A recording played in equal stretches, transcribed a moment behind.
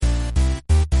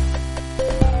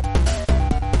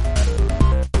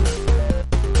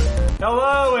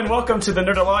welcome to the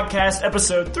Nerdalogcast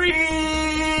episode 3!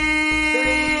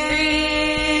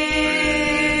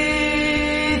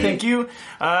 Thank you.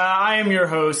 I am your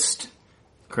host,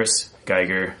 Chris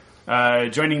Geiger.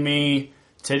 Joining me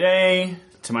today,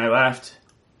 to my left,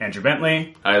 Andrew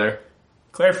Bentley. Hi there.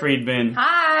 Claire Friedman.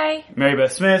 Hi. Mary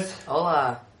Beth Smith.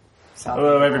 Hola.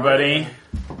 Hello, everybody.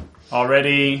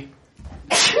 Already...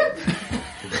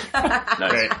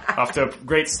 Nice. Great. Off to a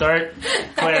great start.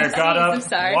 Claire got up,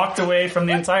 walked away from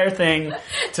the entire thing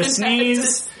to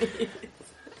sneeze.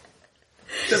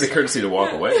 It's the courtesy to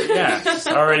walk away. Yeah, it's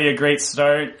already a great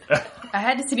start. I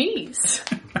had to sneeze.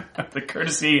 The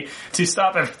courtesy to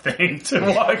stop everything to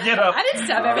get up. I didn't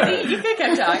stop everything. You could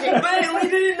keep talking. But we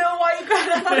didn't know why you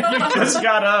got up. You just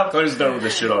got up. Claire's done with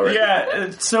this shit already.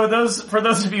 Yeah, so for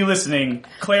those of you listening,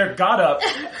 Claire got up,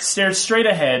 stared straight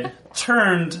ahead,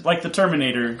 turned like the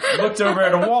Terminator, looked over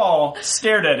at a wall,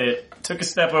 stared at it, took a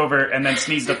step over, and then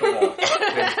sneezed at the wall.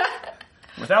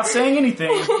 Without saying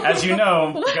anything, as you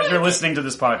know, because you're listening to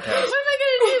this podcast. What am I going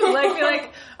to do? Be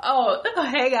like, oh,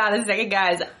 hang on a second,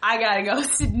 guys. I gotta go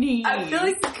sneeze. I feel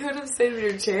like you could have stayed in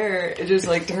your chair and just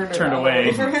like turned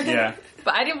away. Yeah.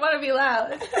 But I didn't want to be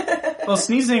loud. Well,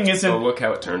 sneezing isn't... Well, look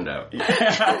how it turned out.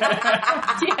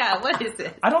 Yeah, what is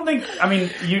it? I don't think... I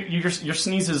mean, your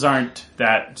sneezes aren't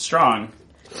that strong.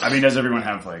 I mean, does everyone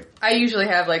have, like... I usually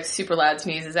have, like, super loud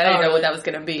sneezes. I didn't know what that was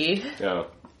going to be. Yeah.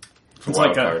 It's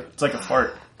like a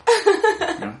fart.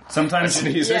 You know? Sometimes...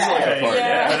 Sneeze is like a fart.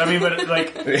 Yeah. But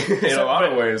like... In a lot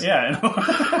of ways. Yeah.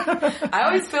 I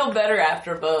always feel better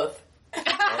after both.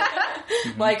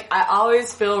 Like, I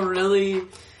always feel really...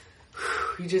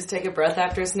 You just take a breath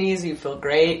after a sneeze, you feel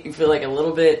great, you feel like a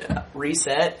little bit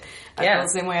reset. I feel the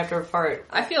same way after a fart.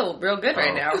 I feel real good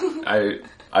right now.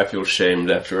 I feel shamed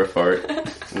after a fart.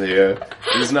 It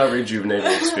is not a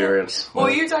rejuvenating experience. Well,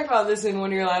 you talked about this in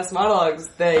one of your last monologues,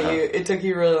 that it took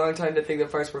you a really long time to think that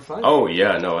farts were funny. Oh,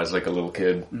 yeah, no, as like a little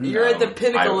kid. You're at the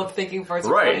pinnacle of thinking farts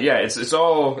were funny. Right, yeah, it's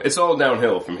all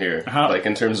downhill from here, like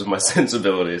in terms of my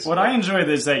sensibilities. What I enjoyed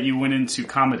is that you went into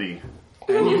comedy.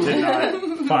 And you did not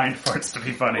find farts to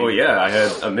be funny. Oh yeah, I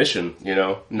had a mission,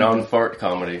 non-fart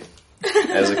comedy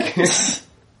as a kid.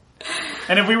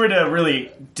 And if we were to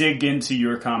really dig into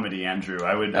your comedy, Andrew,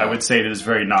 I would say it is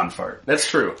very non-fart. That's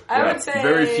true. I would say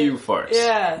very few farts.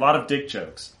 Yeah, a lot of dick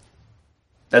jokes.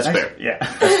 That's fair. Yeah,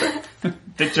 that's fair.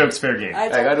 Dick jokes, fair game.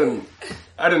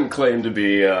 I didn't claim to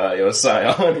be a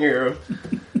scion here of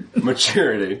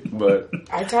maturity, but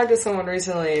I talked to someone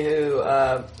recently who.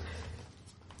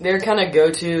 Their kind of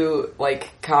go-to,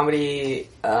 like, comedy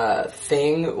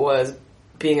thing was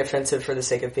being offensive for the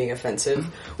sake of being offensive,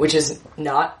 which is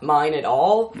not mine at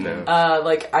all. No.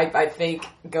 I think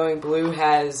going blue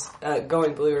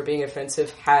or being offensive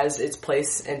has its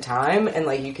place and time, and,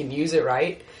 like, you can use it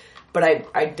right, but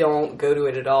I don't go to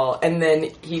it at all. And then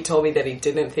he told me that he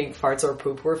didn't think farts or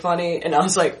poop were funny, and I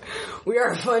was like, we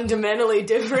are fundamentally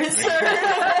different, sir.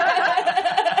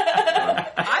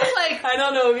 I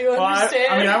don't know if you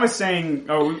understand. I was saying,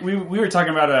 we were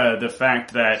talking about the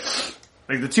fact that,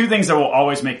 like, the two things that will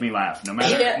always make me laugh, no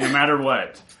matter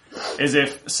what, is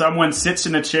if someone sits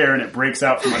in a chair and it breaks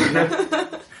out from under them,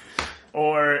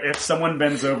 or if someone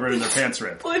bends over and their pants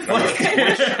rip.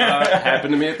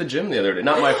 Happened to me at the gym the other day.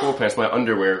 Not my full pants, my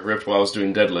underwear ripped while I was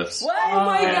doing deadlifts. What? Oh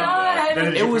my god!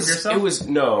 Did you poop yourself?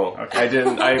 No, okay. I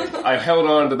didn't. I held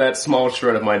on to that small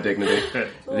shred of my dignity.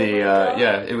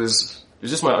 It was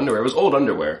just my underwear. It was old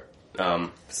underwear. It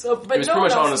was pretty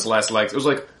much on its last legs. It was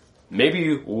like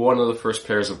maybe one of the first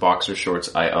pairs of boxer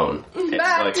shorts I own.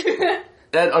 It's like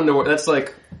that underwear. That's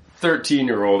like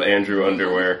 13-year-old Andrew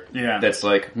underwear. Yeah. That's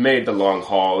like made the long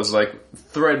haul. It was like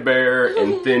threadbare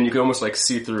and thin. You could almost like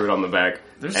see through it on the back.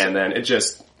 And then it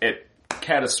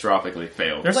catastrophically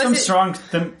failed. There's some strong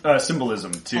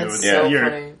symbolism to funny.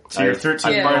 your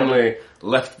 13. I finally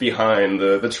left behind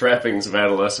the trappings of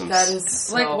adolescence. That is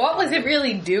so what was it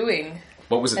really doing?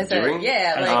 What was it doing?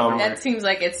 That seems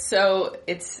like it's so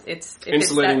it's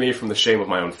insulating me from the shame of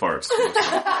my own farts.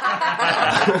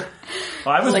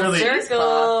 Well, I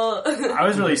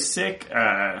was really sick.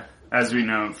 As we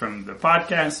know from the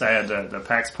podcast, I had the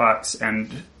Pax Pox, and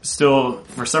still,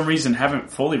 for some reason,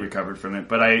 haven't fully recovered from it.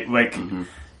 But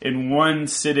in one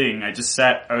sitting, I just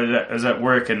sat. I was at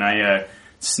work, and I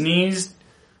sneezed,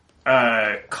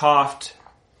 coughed,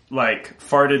 like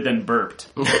farted, then burped.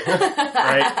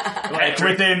 Right, like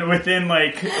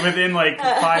within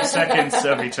 5 seconds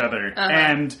of each other,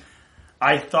 and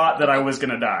I thought that I was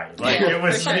gonna die. Like, it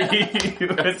was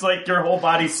it's like your whole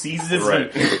body seizes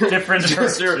in different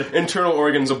Just your internal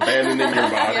organs abandoning your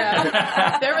body.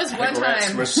 Yeah. There was one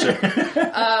time,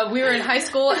 we were in high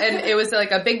school, and it was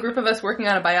like a big group of us working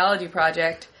on a biology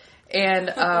project,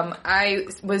 and I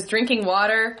was drinking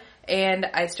water, and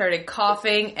I started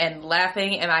coughing and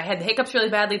laughing, and I had the hiccups really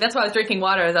badly. That's why I was drinking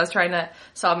water, as I was trying to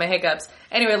solve my hiccups.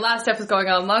 Anyway, a lot of stuff was going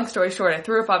on. Long story short, I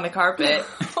threw up on the carpet.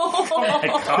 Oh my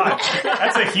god,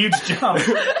 that's a huge jump.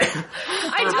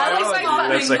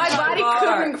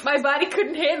 My body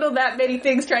couldn't handle that many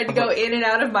things trying to go in and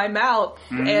out of my mouth,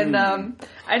 and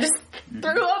I just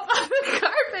threw up on the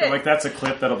carpet. Like that's a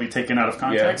clip that'll be taken out of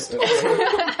context. Yeah.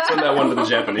 Send that one to the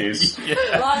Japanese.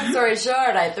 Yeah. Long story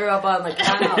short, I threw up on the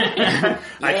ground.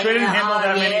 I couldn't handle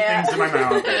that many things in my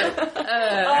mouth.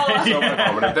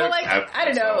 Well, like, I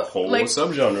don't know. A whole like,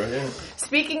 subgenre, yeah.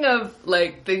 Speaking of,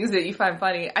 like, things that you find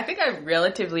funny, I think I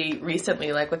relatively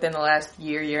recently, like within the last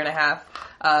year and a half,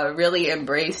 really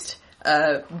embraced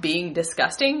being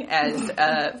disgusting as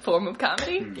a form of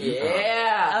comedy.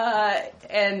 Yeah.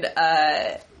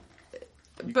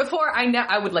 Before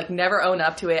I would like never own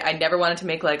up to it. I never wanted to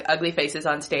make like ugly faces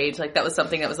on stage. Like that was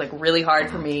something that was like really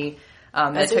hard for me.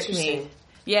 That took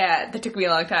me a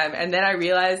long time. And then I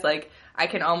realized like I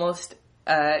can almost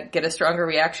get a stronger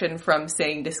reaction from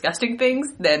saying disgusting things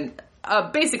than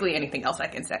basically anything else I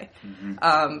can say.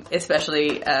 Mm-hmm.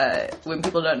 Especially when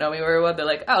people don't know me very well. They're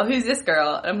like, "Oh, who's this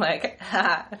girl?" And I'm like,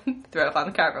 throw up on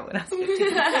the carpet when I was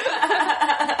 15.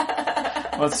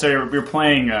 Let's say you're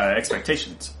playing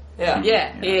Expectations. Yeah.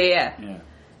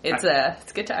 It's a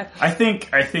good time. I think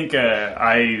I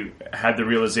had the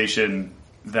realization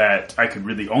that I could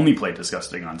really only play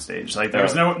disgusting on stage. Like there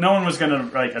was no one was gonna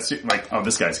like assume like, oh,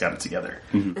 this guy's got it together.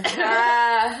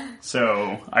 Mm-hmm.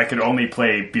 So I could only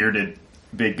play bearded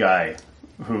big guy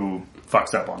who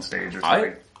fucks up on stage or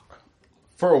something.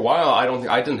 For a while,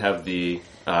 I didn't have the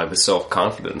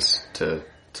self-confidence to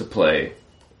play,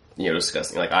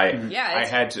 disgusting. Like I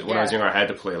had to, when I was younger, I had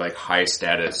to play like high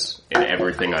status in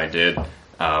everything I did,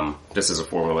 just as a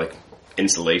form of like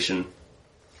insulation.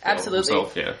 Absolutely.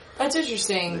 Himself, yeah. That's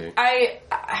interesting.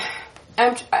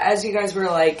 I'm, as you guys were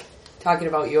like talking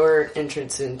about your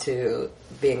entrance into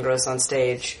being gross on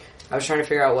stage, I was trying to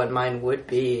figure out what mine would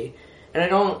be, and I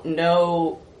don't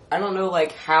know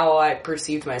like how I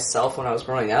perceived myself when I was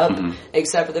growing up,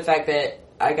 except for the fact that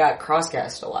I got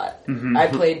crosscast a lot. Mm-hmm. I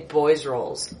played boys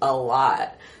roles a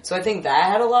lot, so I think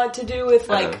that had a lot to do with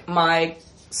like my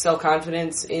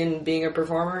self-confidence in being a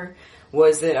performer.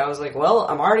 Was that I was like, well,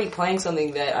 I'm already playing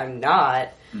something that I'm not.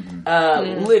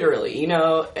 Literally,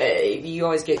 you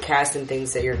always get cast in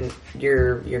things that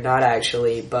you're not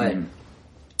actually. But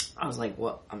I was like,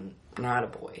 well, I'm not a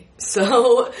boy,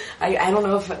 so I don't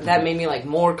know if that made me like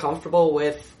more comfortable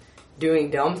with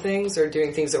doing dumb things or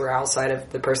doing things that were outside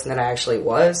of the person that I actually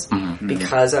was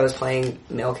because I was playing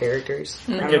male characters.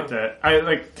 I get that. I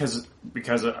like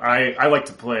because I like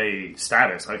to play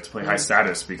status. I like to play high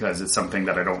status because it's something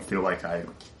that I don't feel like I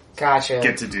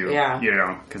get to do.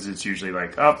 Yeah. Because it's usually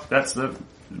like, oh, that's the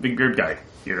big beard guy.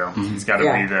 He's got to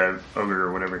be the ogre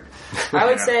or whatever. I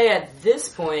would say at this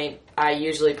point, I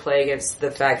usually play against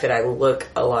the fact that I look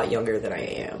a lot younger than I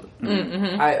am.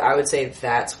 Mm-hmm. I would say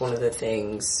that's one of the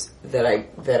things that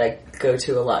I go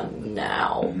to a lot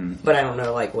now, but I don't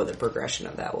know like what the progression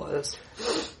of that was.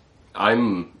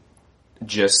 I'm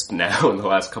just now in the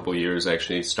last couple of years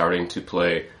actually starting to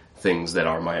play things that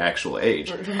are my actual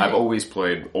age. I've always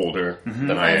played older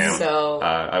than I am. So,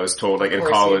 I was told, like in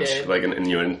college, like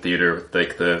in theater,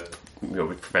 like the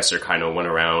professor kind of went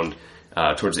around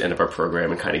towards the end of our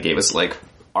program and kind of gave us like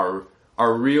our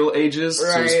real ages,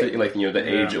 so to speak, like the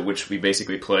age at which we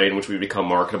basically played and which we become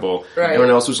marketable. Right.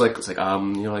 Everyone else was like, it's like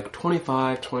like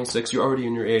 25, 26, you're already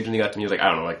in your age, and you got to me like I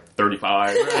don't know, like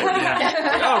 35. Right? Like,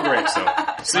 oh great, so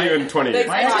see you in 20 years.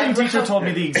 My acting teacher told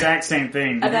me the exact same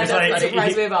thing. And that doesn't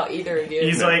surprise me about either of you.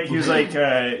 He was like,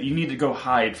 you need to go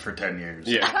hide for 10 years.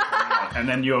 Yeah. And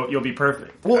then you'll be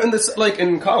perfect. Well, in this, like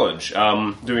in college,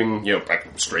 doing like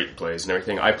straight plays and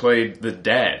everything, I played the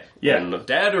dad. Yeah. And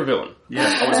dad or villain. Yeah.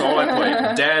 That was all I played.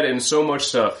 Dad in so much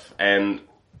stuff, and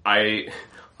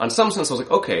on some sense I was like,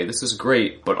 okay, this is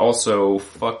great, but also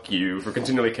fuck you for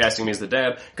continually casting me as the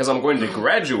dad, because I'm going to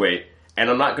graduate and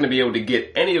I'm not going to be able to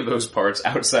get any of those parts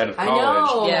outside of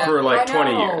college for like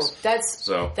 20 years.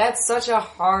 That's such a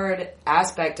hard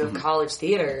aspect of college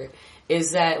theater,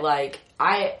 is that like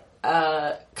I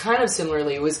kind of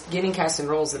similarly was getting cast in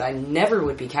roles that I never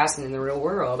would be casting in the real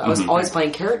world. I was always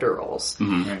playing character roles.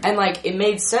 And like it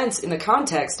made sense in the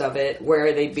context of it,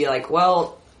 where they'd be like,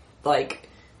 well, like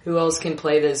who else can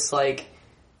play this like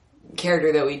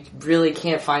character that we really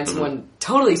can't find someone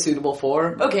totally suitable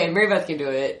for? Okay, Mary Beth can do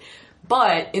it.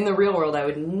 But in the real world, I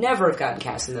would never have gotten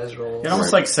cast in those roles. It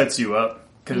almost like sets you up,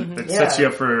 because it sets you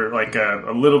up for like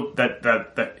a little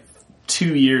that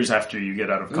 2 years after you get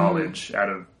out of college, out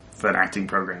of an acting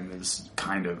program is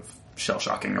kind of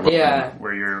shell-shocking a little bit,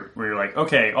 where you're like,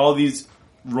 okay, all these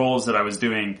roles that I was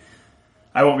doing,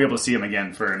 I won't be able to see them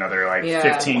again for another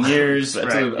 15 years.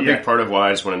 That's a big part of why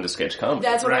I just went into sketch comedy.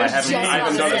 That's what I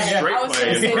haven't done a straight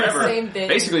play in forever.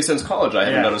 Basically, since college, I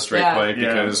haven't done a straight play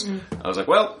because I was like,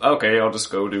 well, okay, I'll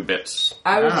just go do bits.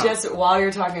 I was just, while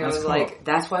you're talking, I was like,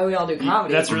 that's why we all do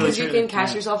comedy. That's really true. Because you can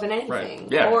cast yourself in anything. Right.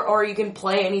 Yeah. Or you can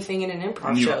play anything in an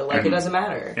improv show. Like, it doesn't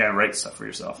matter. Yeah, write stuff for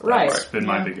yourself. Right. That's been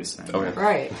my biggest thing. Okay.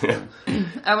 Right.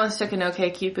 I once took an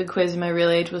OkCupid quiz and my real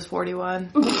age was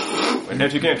 41.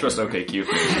 And you can't trust OkCupid.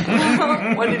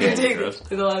 What did you take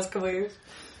in the last couple of years?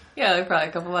 Yeah, like probably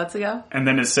a couple months ago. And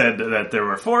then it said that there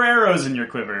were 4 arrows in your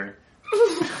quiver.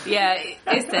 Yeah,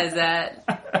 it says that.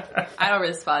 I don't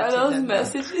respond Are to those them.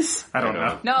 messages? I don't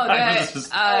know. No, it's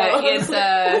what is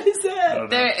that?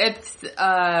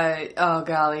 Oh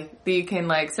golly. You can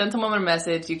send someone a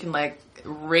message, you can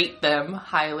rate them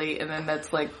highly, and then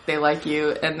that's they like you,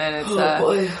 and then it's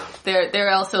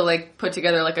they're also put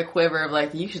together a quiver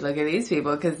of you should look at these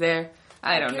people because they're,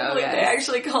 I don't know, guys. They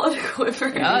actually call it a quiver.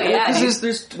 Oh yeah,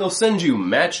 they'll send you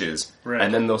matches, right,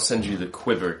 and then they'll send you the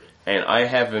quiver. And I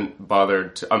haven't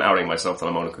bothered to, I'm outing myself that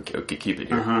I'm on OkCupid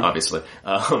here, obviously.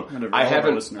 I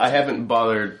haven't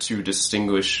bothered to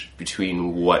distinguish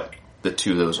between what the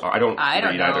two of those are. I don't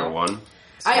read know. either one.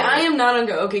 So. I am not on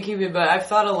OkCupid, but I've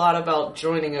thought a lot about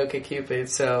joining OkCupid,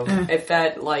 so if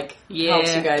that,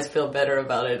 helps you guys feel better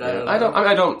about it, I don't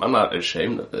know. I'm not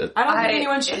ashamed of it. I don't think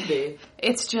anyone should be.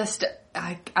 It's just,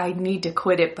 I need to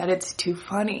quit it, but it's too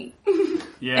funny.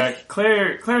 Yeah,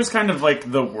 Claire's kind of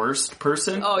the worst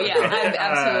person. Oh yeah, I'm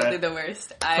absolutely the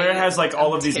worst. Claire has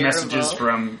all of these messages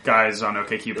from guys on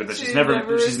OkCupid that she's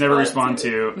never responded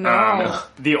to. No.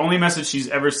 The only message she's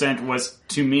ever sent was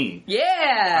to me.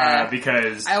 Yeah.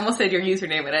 Because I almost said your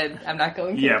username, but I'm not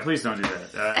going to. Yeah, please don't do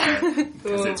that.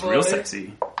 Because it's real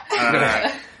sexy.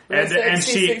 And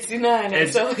she 69,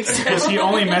 and so she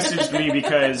only messaged me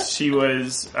because she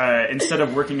was instead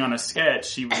of working on a sketch,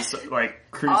 she was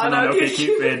cruising on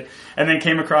OkCupid, and then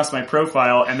came across my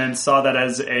profile and then saw that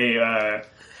as a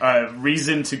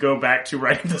reason to go back to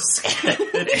writing the sketch.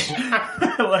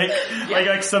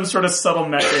 like some sort of subtle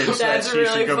message that she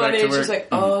should go back to work. She's like,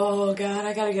 oh god,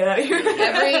 I gotta get out of here.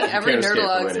 Every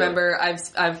Nerdalogs member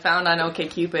I've found on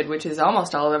OkCupid, which is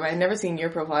almost all of them. I've never seen your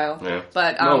profile. Yeah.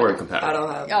 But no, we're incompatible. I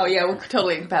don't have. Oh yeah, we're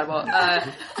totally incompatible.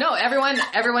 No,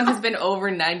 everyone has been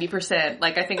over 90%.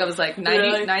 I think I was 90,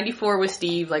 really? 94 with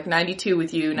Steve, 92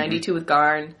 with you, 92 with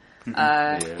Garn.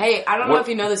 Hey, I don't know if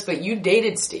you know this, but you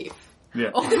dated Steve.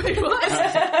 Yeah. Oh my god.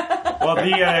 Well,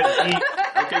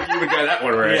 OkCupid got that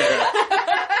one right.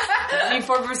 Yeah.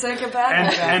 94%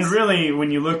 compatible. And really, when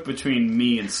you look between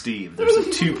me and Steve, there's a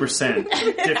 2%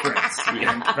 difference in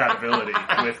compatibility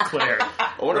with Claire.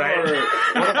 What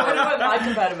about my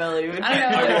compatibility?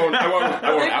 I won't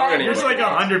out anyone. There's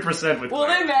 100% with Claire. Will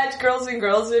they match girls and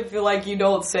girls if you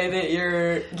don't say that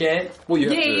you're gay? Well, you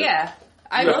have to. Yeah.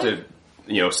 You have to.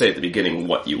 Say at the beginning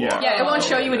what you are. Yeah, it won't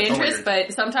show you an interest,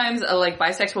 but sometimes a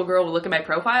bisexual girl will look at my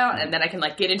profile, and then I can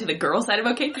get into the girl side of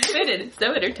OkCupid, and it's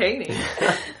so entertaining.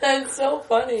 That's so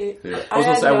funny. Yeah. I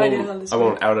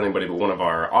won't out anybody, but one of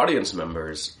our audience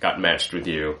members got matched with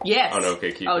you. Yes. On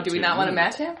OkCupid. Oh, do we not want to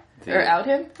match him? Yeah. Or out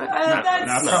him?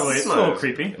 Probably. It's a little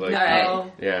creepy.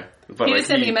 Alright. Yeah. But he just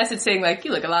sent me a message saying,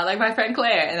 you look a lot like my friend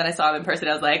Claire, and then I saw him in person,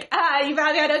 I was like, you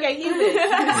found me on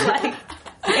OkCupid.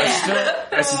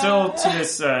 I still to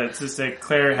this day,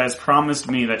 Claire has promised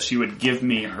me that she would give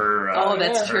me her.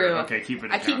 That's true. OkCupid.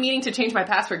 I keep meaning to change my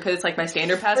password because it's my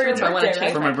standard password, so I want to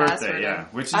change my password. Yeah,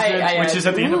 which is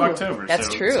at the end of October.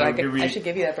 That's true. So I should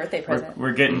give you that birthday present.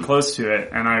 We're getting close to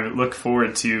it, and I look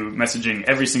forward to messaging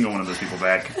every single one of those people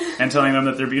back and telling them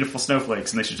that they're beautiful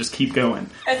snowflakes and they should just keep going.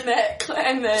 And that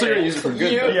so you're gonna use it for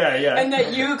good. Yeah. And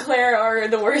that you, Claire, are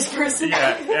the worst person.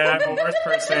 Yeah, and I'm the worst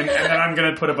person, and then I'm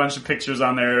gonna put a bunch of pictures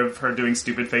on there of her doing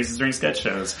stupid faces during sketch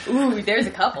shows. Ooh, there's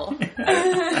a couple.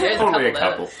 Only a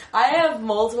couple. I have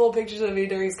multiple pictures of me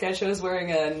during sketch shows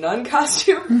wearing a nun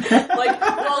costume.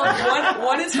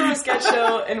 One is from a sketch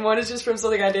show, and one is just from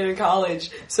something I did in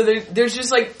college. So there's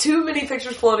just too many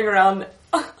pictures floating around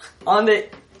on the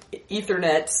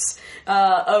ethernets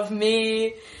of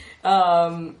me.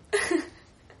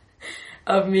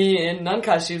 Of me in nun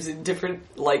costumes in different,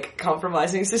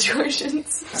 compromising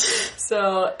situations.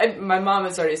 So, and my mom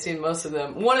has already seen most of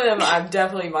them. One of them, I'm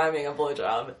definitely miming a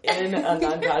blowjob in a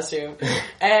nun costume.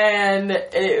 And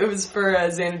it was for a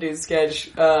Xanadu's sketch,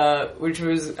 which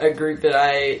was a group that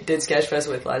I did Sketchfest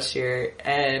with last year.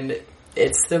 And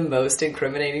it's the most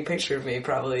incriminating picture of me,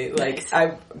 probably. Like,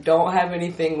 I don't have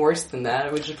anything worse than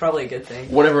that, which is probably a good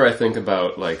thing. Whenever I think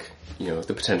about, like, you know,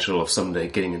 the potential of someday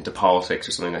getting into politics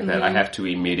or something like that, I have to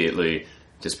immediately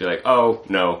just be like, oh,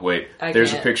 no, wait,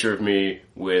 there's a picture of me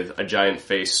with a giant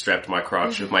face strapped to my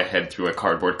crotch with my head through a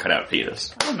cardboard cutout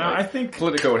penis. I don't know, I think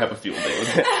Politico would have a field day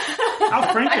with it. Al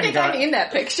Franken I think I'm in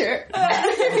that picture.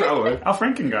 Probably. Al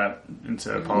Franken got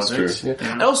into politics.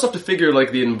 Yeah. I also have to figure,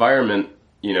 like, the environment,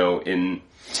 you know, in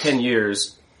 10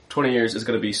 years, 20 years is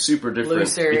going to be super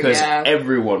different because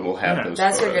everyone will have those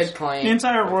That's photos. a good point. The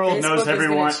entire world Facebook knows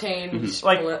everyone. Is change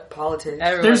like politics.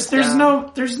 There's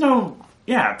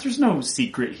no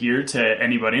secret here to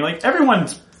anybody. Like,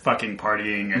 everyone's fucking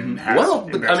partying and has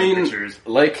embarrassing pictures.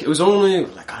 Like, it was only,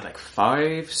 like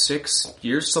 5, 6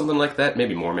 years, something like that.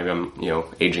 Maybe more. Maybe I'm, you know,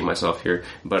 aging myself here.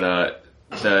 But,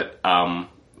 that, a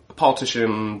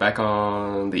politician back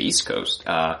on the East Coast,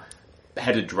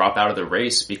 had to drop out of the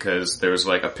race because there was,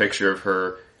 like, a picture of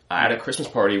her at a Christmas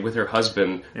party with her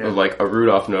husband with, like, a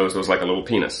Rudolph nose that was like a little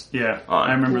penis. Yeah, on.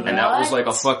 I remember that. And that was, like,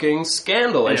 a fucking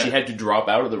scandal, and she had to drop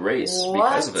out of the race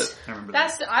because of it. I remember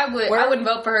That's I wouldn't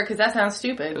vote for her because that sounds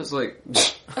stupid. It was like...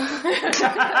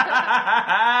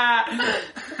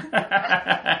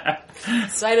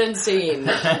 Sight unseen.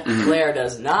 Blair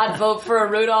does not vote for a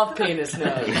Rudolph penis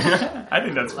nose. I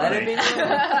think that's funny. Let it be known.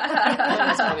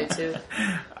 That's funny too.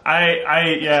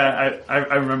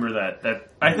 I remember that.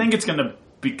 I think it's going to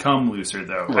become looser,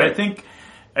 though. Right. I think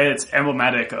it's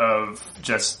emblematic of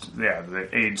just the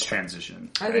age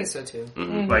transition. I think so too.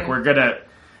 Like, we're gonna,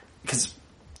 because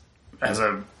as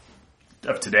of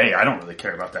today, I don't really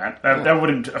care about that. That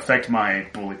wouldn't affect my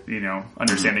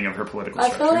understanding of her political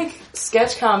structure. I feel like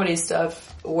sketch comedy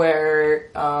stuff where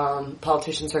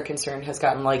politicians are concerned has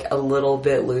gotten like a little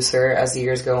bit looser as the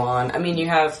years go on. I mean, you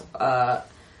have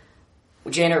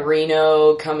Janet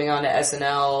Reno coming on to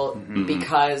SNL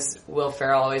because Will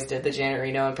Ferrell always did the Janet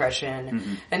Reno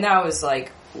impression. And that was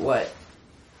like, what,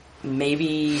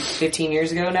 maybe 15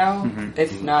 years ago now,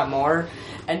 if not more.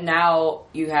 And now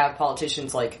you have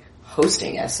politicians like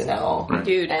hosting SNL. Right.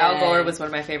 Dude, Al Gore was one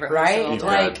of my favorite hosts.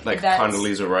 Right? Like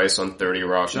Condoleezza Rice on 30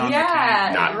 Rock. Not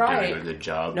doing a good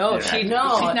job. No, she's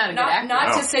not a good actor.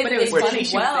 Not to say that they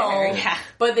did well,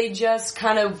 but they just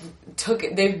kind of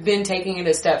they've been taking it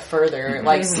a step further,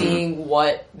 like seeing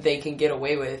what they can get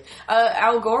away with.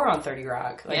 Al Gore on 30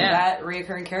 Rock. Like that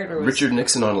reoccurring character was... Richard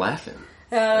Nixon on Laughing.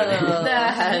 Boy.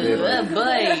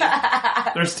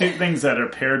 There's two things that are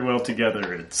paired well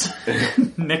together. It's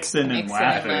Nixon and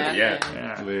laughing. Yeah.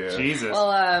 Jesus. Well,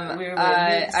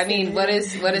 I mean, what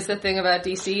is the thing about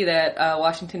DC that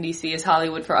Washington DC is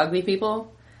Hollywood for ugly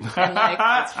people? And, like,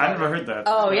 I never heard that.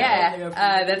 Oh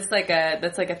yeah, that's like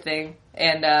a thing,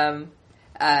 and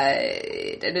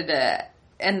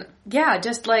and yeah,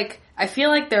 just like I feel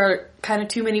like there are kind of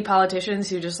too many politicians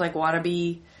who just like want to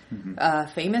be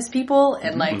famous people,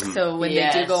 and like so when they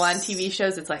do go on TV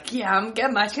shows, it's like, yeah, I'm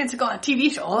getting my chance to go on a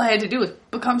TV show. All I had to do was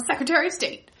become Secretary of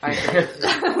State. Right,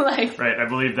 I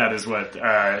believe that is what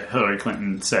Hillary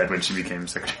Clinton said when she became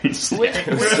Secretary of State.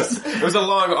 It was a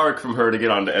long arc from her to get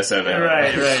onto SNL.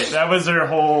 Right. That was her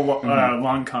whole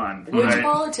long con. Which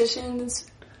politicians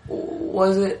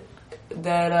was it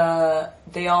that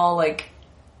they all like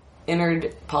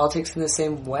entered politics in the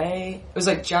same way? It was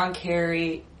like John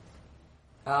Kerry.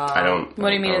 I don't. What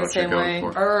do you mean in the same way?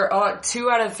 Or 2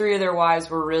 out of 3 of their wives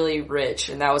were really rich,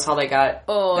 and that was how they got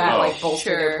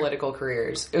bolstered their political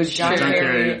careers. It was John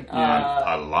Kerry.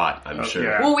 A lot, I'm sure.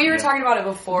 Yeah. Well, we were talking about it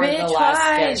before the last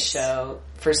sketch show.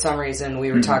 For some reason,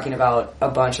 we were talking about a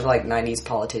bunch of like 90s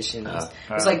politicians.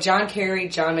 It was like John Kerry,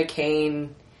 John McCain,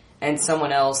 and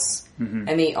someone else, and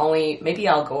maybe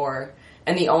Al Gore,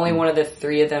 and the only one of the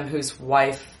 3 of them whose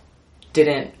wife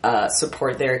didn't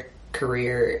support their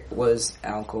career was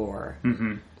Al Gore.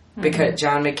 Because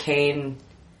John McCain,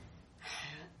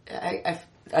 I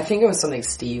think it was something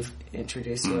Steve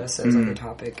introduced to us as like a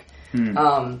topic.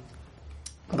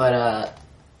 But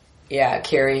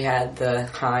Kerry had the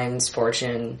Heinz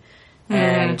fortune,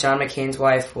 and John McCain's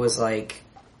wife was like,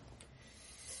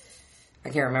 I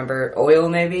can't remember, oil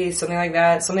maybe, something like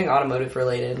that, something automotive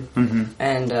related,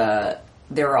 and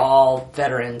they were all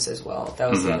veterans as well. That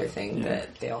was the other thing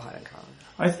that they all had in common.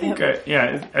 I think,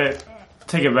 I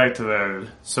take it back to the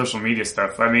social media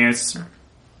stuff. I mean, it's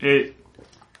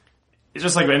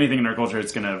just like anything in our culture,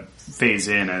 it's going to phase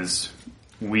in as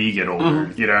we get older,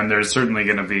 and there's certainly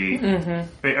going to be,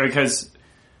 because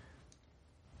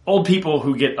old people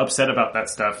who get upset about that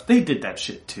stuff, they did that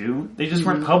shit too. They just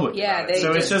weren't public about it.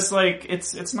 So it's just like,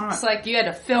 it's not... It's like you had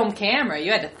a film camera.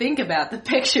 You had to think about the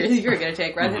pictures you were going to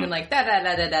take rather than like, picture. I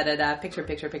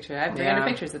have 300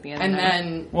 pictures at the end. And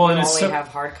then you only have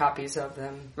hard copies of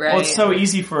them. Right. Well, it's so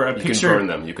easy for a picture... You can burn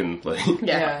them. You can, you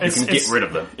can get rid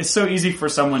of them. It's so easy for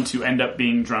someone to end up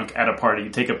being drunk at a party,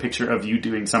 take a picture of you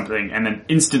doing something, and then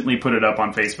instantly put it up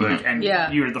on Facebook, and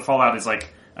the fallout is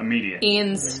like immediate.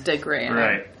 Instagram.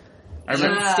 Right.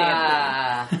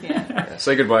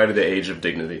 Say goodbye to the age of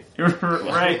dignity.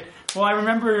 Right. Well, I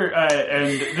remember,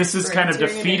 and this is kind of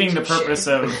defeating the purpose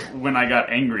of when I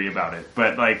got angry about it,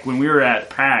 but like when we were at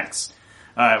PAX,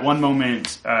 at one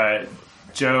moment,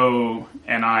 Joe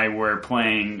and I were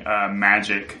playing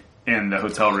Magic in the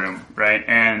hotel room, right?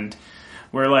 And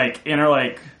we're like in our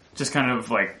like just kind of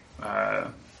like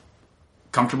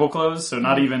comfortable clothes, so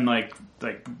not even like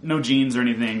no jeans or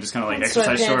anything, just kind of like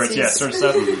exercise shorts, sort of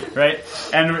stuff, right?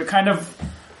 And we're kind of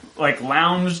like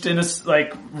lounged in a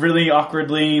like really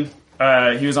awkwardly.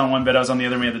 He was on one bed, I was on the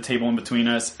other. We had the table in between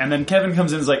us, and then Kevin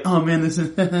comes in and is like, "Oh man, this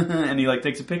is," and he like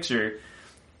takes a picture.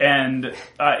 And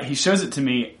he shows it to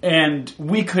me, and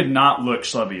we could not look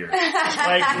schlubbier.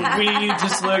 Like, we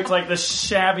just looked like the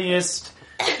shabbiest,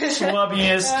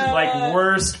 schlubbiest, like,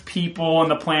 worst people on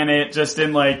the planet, just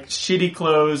in, like, shitty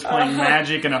clothes, playing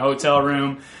Magic in a hotel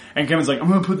room. And Kevin's like, I'm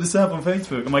gonna put this up on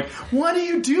Facebook. I'm like, what are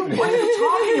you doing? What are you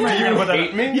talking about? You're gonna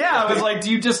hate me? Yeah, I was like,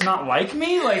 do you just not like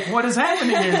me? Like, what is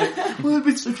happening here? He's like, well,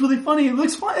 it's really funny. It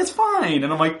looks fine. It's fine.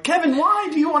 And I'm like, Kevin, why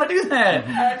do you want to do that?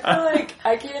 I feel like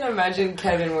I can't imagine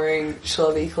Kevin wearing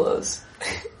schlubby clothes.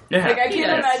 Yeah. Like, I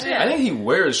can't imagine. I think he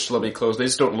wears schlubby clothes. They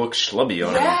just don't look schlubby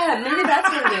on him. Yeah, maybe that's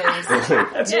what it is. That's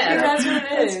what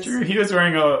it is. That's true. He was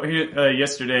wearing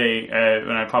yesterday,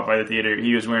 when I popped by the theater,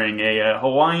 he was wearing a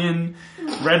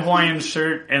red Hawaiian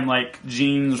shirt and like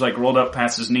jeans like rolled up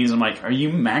past his knees. I'm like, are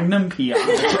you Magnum PI?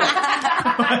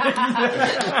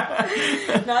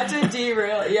 Not to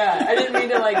derail. Yeah, I didn't mean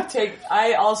to like take,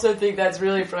 I also think that's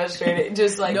really frustrating.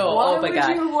 Just like,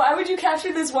 why would you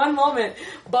capture this one moment?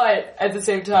 But at the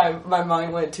same time, my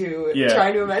mind went to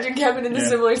trying to imagine Kevin in a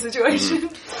similar situation.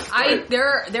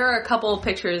 There are a couple of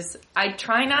pictures. I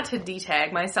try not to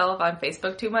detag myself on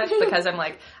Facebook too much because I'm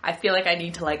like, I feel like I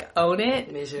need to like own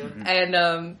it. Me too.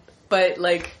 And, but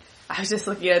like, I was just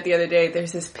looking at it the other day.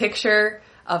 There's this picture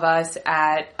of us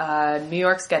at New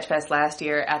York Sketchfest last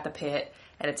year at the Pit,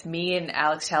 and it's me and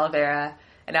Alex Talavera.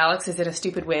 And Alex is in a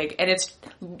stupid wig, and it's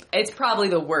probably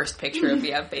the worst picture of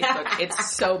me on Facebook.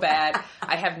 It's so bad.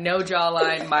 I have no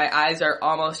jawline. My eyes are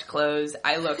almost closed.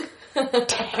 I look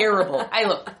terrible.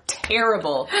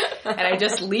 And I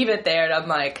just leave it there, and I'm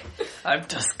like, I'm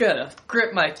just gonna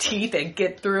grip my teeth and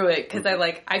get through it, because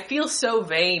I feel so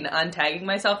vain untagging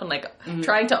myself and like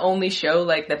trying to only show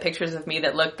like the pictures of me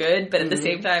that look good, but at the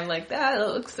same time like that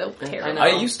looks so terrible. I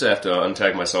used to have to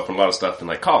untag myself from a lot of stuff in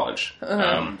like college.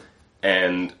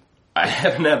 And I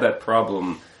haven't had that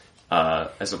problem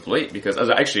as of late, because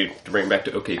actually, to bring it back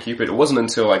to OkCupid, it wasn't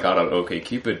until I got on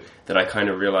OkCupid that I kind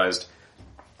of realized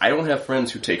I don't have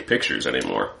friends who take pictures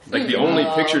anymore. Like, the only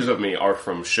pictures of me are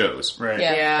from shows. Right.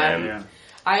 Yeah.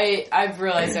 I've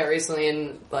realized that recently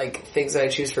in, like, things that I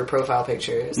choose for profile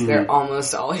pictures. They're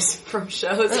almost always from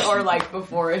shows or, like,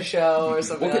 before a show or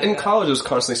something like in that. college, I was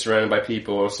constantly surrounded by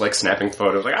people, just, like, snapping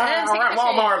photos. Like, we're at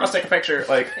Walmart, let's take a picture.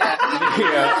 Like,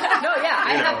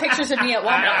 I have pictures of me at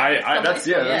Walmart. That's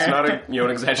not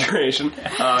an exaggeration.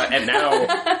 And now,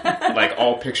 like,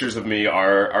 all pictures of me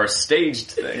are staged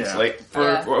things. Yeah. Like, for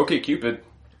OkCupid,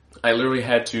 I literally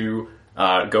had to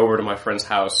go over to my friend's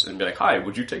house and be like, hi,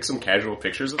 would you take some casual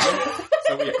pictures of me?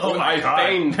 So I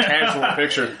feigned casual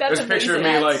pictures. There's a picture of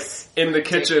me, like, in the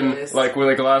kitchen, like, with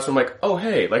a glass. I'm like, oh,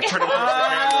 hey, like, turning on the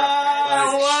camera.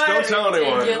 Like, don't tell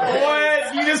anyone.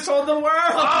 What? You just told the world!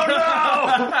 Oh, no!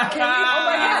 Oh, my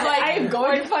God. Like, I am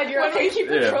going to find your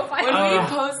OkCupid profile. When we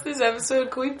post this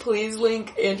episode, can we please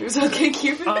link Andrew's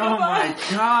OkCupid profile? Oh, my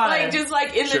God. Like, just,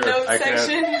 like, in the notes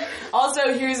section.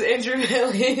 Also, here's Andrew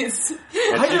Haley's.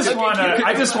 I just want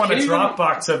a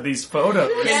Dropbox of these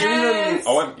photos. Yes.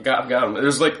 Oh, I've got them.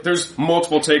 There's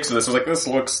multiple takes of this. I was like, this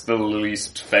looks the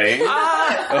least fake. This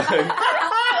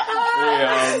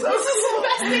is the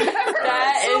best thing ever.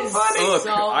 That is funny. Look,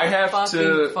 so I have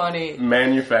to funny.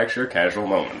 manufacture casual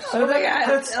moments. Oh my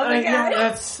God.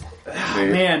 That's...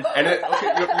 man. And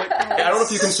I don't know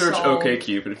if you can search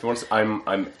OkCupid if you want to.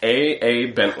 I'm A.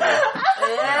 Bentley.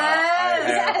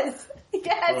 Yes.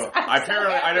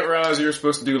 Apparently, I didn't realize you were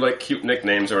supposed to do like cute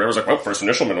nicknames or whatever. I was like, well, first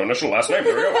initial, middle initial, last name.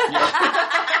 There we go.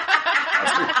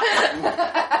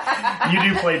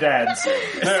 You do play dads.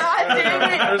 There's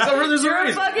a You're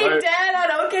a fucking dad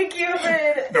on Okay,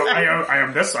 Cupid. No, I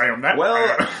am this, I am that.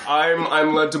 Well,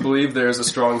 I'm led to believe there's a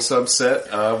strong subset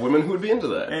of women who would be into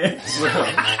that. So,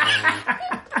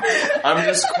 I'm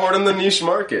just courting the niche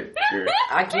market here.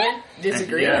 I can't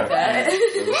disagree with that.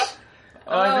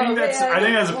 I think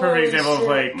that's a perfect example of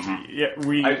like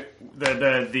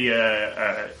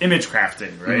the image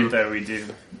crafting, right? That we do.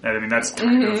 I mean, that's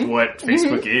kind of what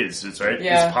Facebook is. It's right.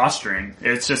 Yeah. It's posturing.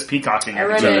 It's just peacocking. I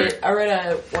read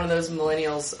one of those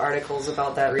millennials articles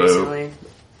about that recently. Boo.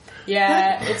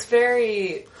 Yeah,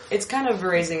 it's kind of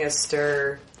raising a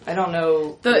stir. I don't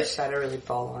know which side I really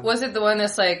fall on. Was it the one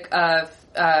that's like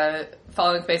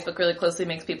following Facebook really closely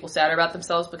makes people sadder about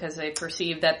themselves because they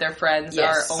perceive that their friends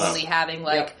are only having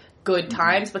good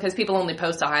times because people only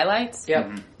post the highlights? Yep.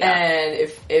 Mm-hmm. Yeah.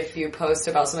 And if you post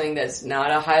about something that's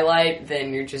not a highlight,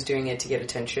 then you're just doing it to get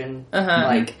attention.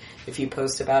 Like if you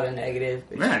post about a negative.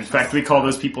 Yeah, in fact, we call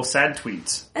those people sad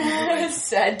tweets.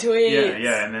 Sad tweets.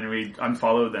 Yeah, and then we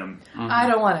unfollow them. I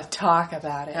don't want to talk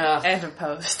about it. End of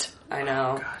post. I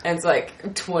know. Oh, and it's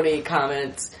like 20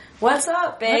 comments. What's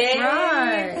up, babe?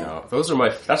 Right. No,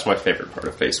 that's my favorite part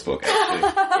of Facebook,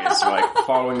 actually. It's like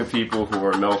following the people who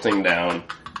are melting down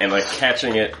and like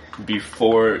catching it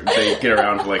before they get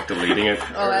around to like deleting it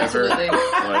or whatever. Absolutely.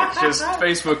 Like just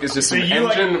Facebook is just an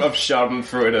engine of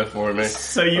Schadenfreude for me.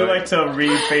 So you like to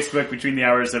read Facebook between the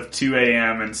hours of 2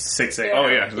 a.m. and 6 a.m. Oh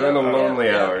yeah, they're in the lonely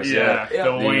hours. Yeah.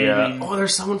 The waning.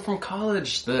 There's someone from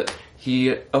college that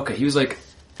he was like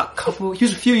he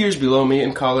was a few years below me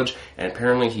in college, and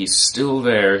apparently he's still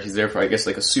there. He's there for, I guess,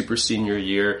 like a super senior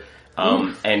year.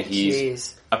 And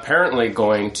he's apparently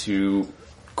going to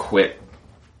quit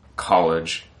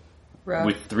college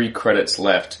with 3 credits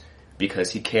left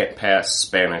because he can't pass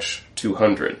Spanish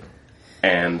 200.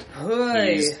 And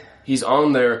he's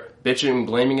on there bitching,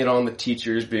 blaming it on the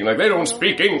teachers, being like, they don't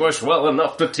speak English well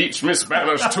enough to teach me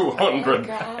Spanish 200.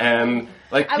 And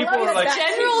like people are like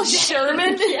General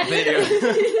Sherman. He's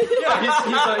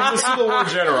a Civil War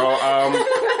general,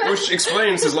 which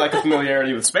explains his lack of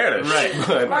familiarity with Spanish. Right.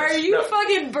 But, are you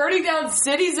fucking burning down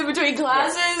cities in between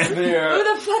classes? Who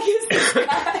the fuck is this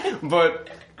guy?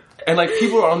 And like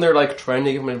people are on there like trying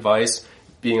to give him advice,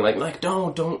 being like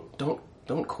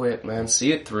don't quit, man.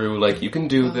 See it through. Like you can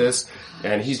do this.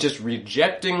 And he's just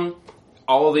rejecting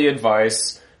all the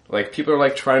advice. Like, people are,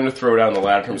 like, trying to throw down the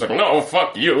ladder. He's like, no,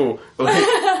 fuck you. Like,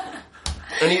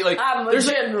 and he, like, there's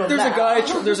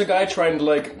a guy trying to,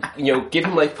 like, give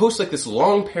him, like, post, like, this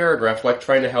long paragraph, like,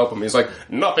 trying to help him. He's like,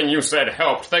 nothing you said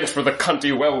helped. Thanks for the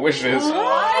cunty well wishes.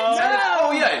 What?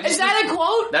 Yeah. Is that a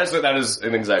quote? That is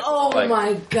an exact quote. Oh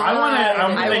my god.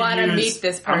 I want to meet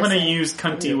this person. I'm going to use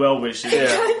cunty well wishes. Yeah.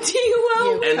 Cunty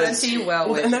well wishes. Cunty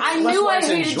well wishes. I knew I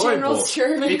hated General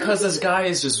Sherman. Because this guy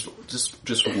is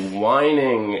just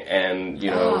whining and,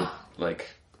 like,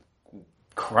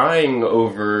 crying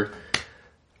over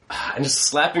and just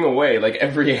slapping away, like,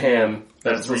 every hand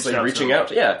that's like, reaching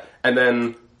out. Yeah. And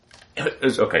then,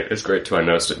 it's great too, I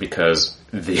noticed it because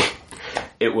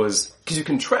because you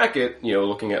can track it,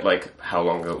 looking at, like, how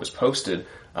long ago it was posted,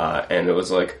 and it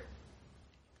was like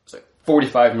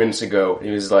 45 minutes ago, and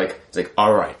he was like,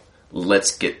 alright,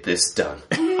 let's get this done.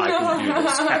 I can do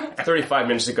this. 35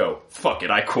 minutes ago, fuck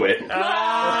it, I quit.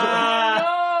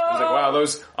 I was like,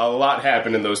 wow, a lot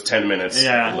happened in those 10 minutes.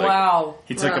 Yeah. Like, wow.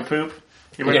 He took a poop.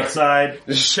 He went outside.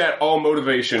 Just shat all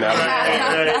motivation out of it.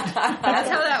 That's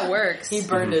how that works. He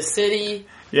burned a city.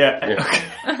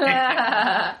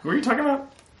 Yeah. What were you talking about?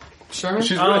 Sherman?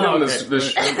 She's really doing this the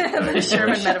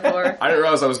Sherman metaphor. I didn't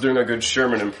realize I was doing a good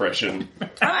Sherman impression.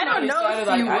 I don't know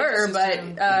if you were, but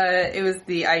it was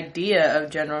the idea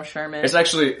of General Sherman. It's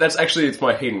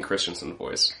my Hayden Christensen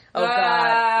voice. Oh god.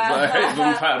 I hate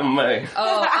them part of me.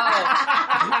 Oh.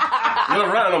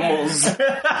 They're animals.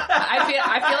 I feel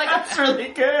like that's really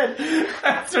good.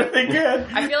 That's really good.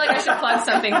 I feel like I should plug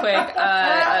something quick.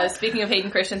 Speaking of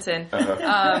Hayden Christensen,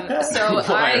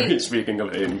 Why are you speaking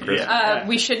of Hayden Christensen?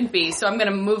 We shouldn't be. So I'm going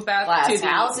to move back to the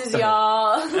houses,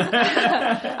 y'all.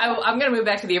 I'm going to move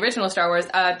back to the original Star Wars.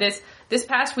 This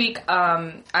past week,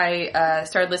 I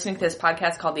started listening to this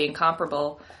podcast called The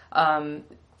Incomparable.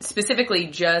 Specifically,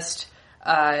 just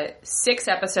 6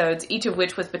 episodes, each of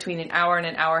which was between an hour and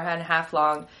a half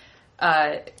long.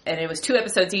 And it was 2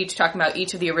 episodes each talking about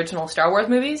each of the original Star Wars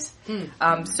movies.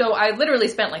 So I literally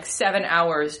spent like 7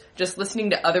 hours just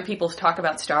listening to other people talk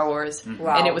about Star Wars.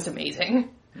 Wow. And it was amazing.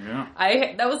 Yeah.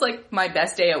 That was like my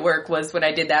best day at work was when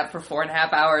I did that for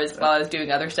 4.5 hours while I was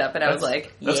doing other stuff, and I was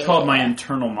like, that's called my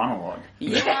internal monologue.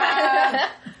 Yeah.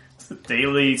 It's a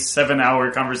daily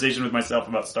 7-hour conversation with myself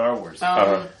about Star Wars.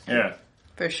 Yeah.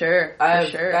 For sure. I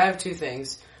have 2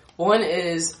 things. One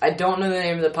is, I don't know the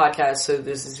name of the podcast, so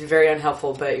this is very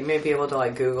unhelpful, but you may be able to,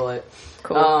 like, Google it.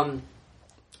 Cool.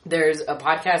 There's a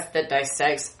podcast that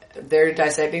they're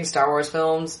dissecting Star Wars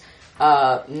films,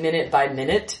 minute by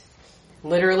minute.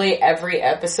 Literally every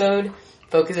episode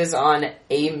focuses on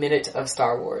a minute of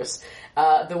Star Wars.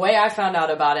 The way I found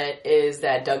out about it is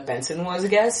that Doug Benson was a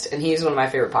guest, and he's one of my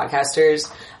favorite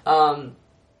podcasters.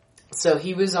 So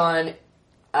he was on,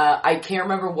 I can't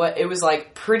remember what, it was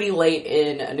like pretty late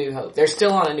in A New Hope. They're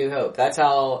still on A New Hope. That's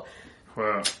how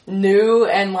new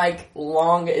and like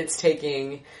long it's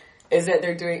taking, is that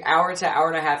they're doing hour to hour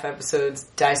and a half episodes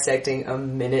dissecting a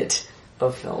minute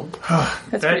of film.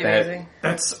 That's pretty amazing.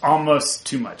 That's almost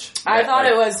too much. I thought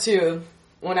it was too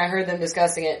when I heard them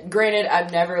discussing it. Granted,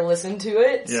 I've never listened to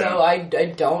it, so I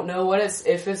don't know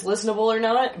if it's listenable or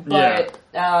not, but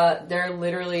they're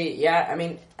literally, I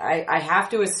mean, I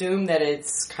have to assume that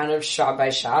it's kind of shot by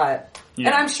shot. Yeah.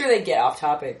 And I'm sure they get off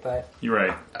topic, but... You're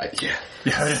right. Yeah,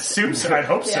 I assume so. I'd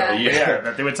hope so. Yeah,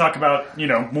 that they would talk about,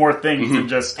 more things than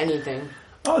just... anything.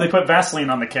 Oh, they put Vaseline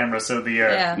on the camera, so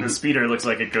the speeder looks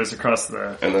like it goes across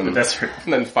the desert.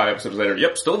 And then 5 episodes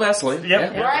later, still Vaseline.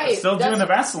 Yep. Right. Still doing the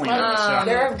Vaseline.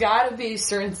 There have got to be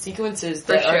certain sequences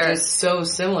that are just so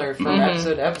similar from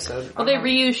episode to episode. Well, they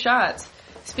reuse shots.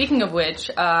 Speaking of which,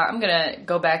 I'm going to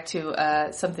go back to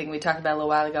something we talked about a little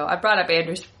while ago. I brought up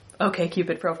Andrew's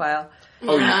OkCupid profile.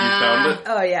 Oh, you found it?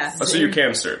 Oh, yeah. Oh, so you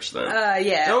can search then?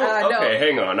 Yeah. Okay,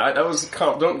 hang on.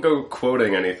 Don't go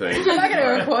quoting anything. I'm not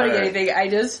going to go quoting anything. I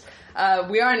just,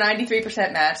 we are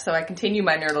 93% matched, so I continue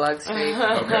my nerdologue streak.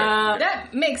 Okay.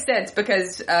 That makes sense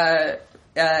because,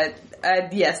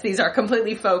 yes, these are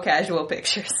completely faux casual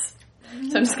pictures.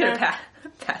 So I'm just going to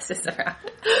pass this around.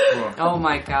 Cool. Oh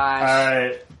my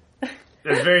gosh.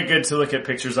 It's very good to look at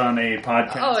pictures on a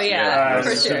podcast. Oh, yeah,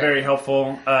 for it's sure. Very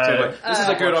helpful. This is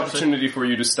a good opportunity for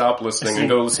you to stop listening and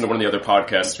go listen to one of the other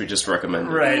podcasts we just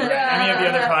recommended. Right. Any of the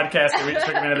other podcasts that we just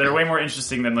recommended, they're way more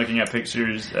interesting than looking at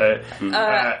pictures.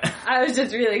 I was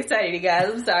just really excited, you guys.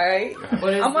 I'm sorry.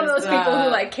 I'm one of those people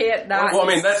who, can't not... Well, I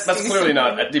mean, that's clearly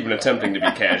not even attempting to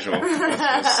be casual.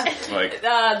 It's just,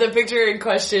 the picture in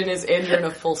question is Andrew in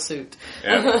a full suit.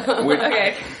 Yeah.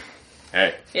 Okay.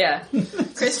 Hey. Yeah.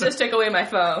 Chris just took away my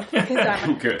phone. Because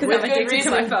I'm addicted to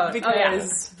my phone.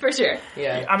 Because for sure.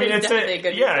 Yeah. I mean, because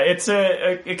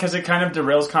it kind of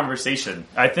derails conversation.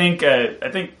 I think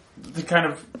it's kind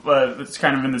of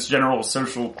in this general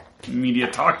social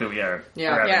media talk that we are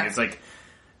having. It's like,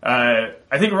 I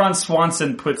think Ron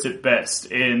Swanson puts it best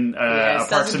in a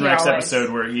Parks and Recs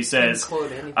episode where he says,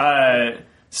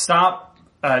 stop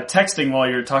texting while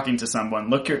you're talking to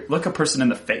someone. Look a person in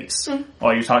the face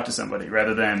while you talk to somebody,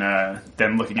 rather than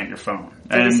them looking at your phone.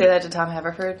 Did you say that to Tom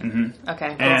Haverford? Mm-hmm.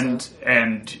 Okay.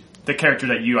 And the character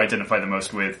that you identify the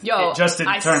most with, just in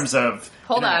terms of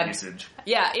internet usage.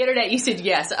 Yeah, internet usage,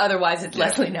 yes. Otherwise, it's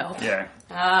Leslie Knope. Yeah.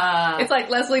 It's like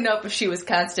Leslie Knope if she was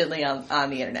constantly on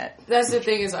the internet. That's the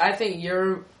thing is, I think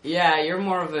you're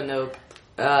more of a Knope.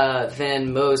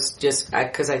 Than most, just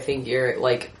because I think you're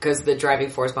because the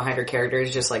driving force behind her character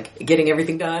is just getting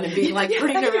everything done and being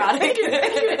pretty neurotic.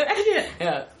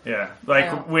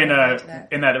 When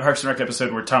in that Parks and Rec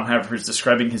episode where Tom Haverford's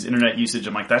describing his internet usage,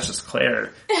 I'm like, that's just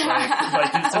Claire.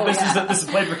 This is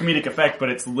played for comedic effect, but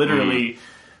it's literally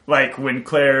when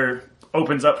Claire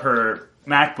opens up her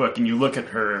MacBook and you look at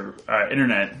her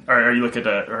internet, or you look at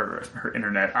her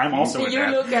internet. I'm also with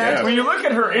that. When you look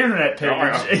at her internet page,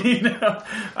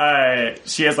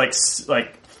 she has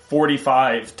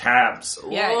 45 tabs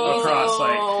across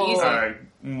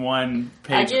one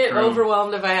page. I get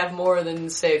overwhelmed if I have more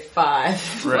than say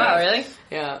 5. Right. Wow, really?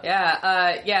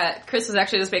 Yeah. Yeah. Chris was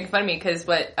actually just making fun of me because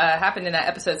what happened in that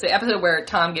episode, it's the episode where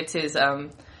Tom gets his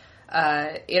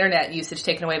internet usage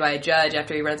taken away by a judge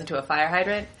after he runs into a fire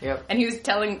hydrant. Yep. And he was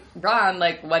telling Ron,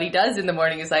 what he does in the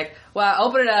morning is I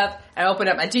open it up, I open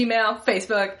up my Gmail,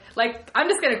 Facebook. I'm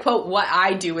just going to quote what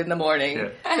I do in the morning. Yeah.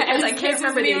 Because I can't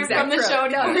remember the exact from the show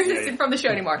anymore. No, this isn't from the show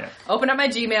anymore. Yeah. Open up my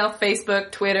Gmail,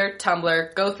 Facebook, Twitter,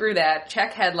 Tumblr, go through that,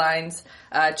 check headlines,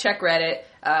 check Reddit,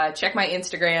 check my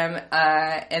Instagram,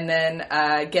 and then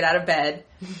get out of bed.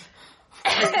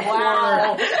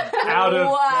 Wow. Out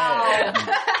of bed.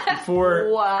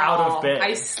 Before out of bed.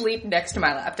 I sleep next to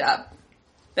my laptop.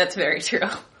 That's very true.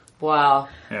 Wow.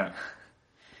 Yeah.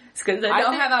 It's because I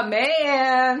don't have a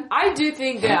man. I do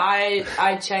think that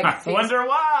I check I wonder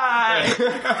why.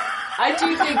 I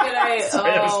do think that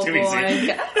Sorry, that was too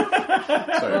easy.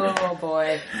 Oh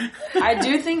boy. I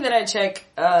do think that I check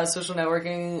social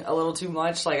networking a little too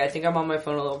much. I think I'm on my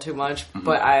phone a little too much,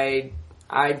 but I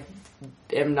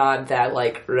am not that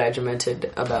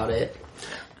regimented about it.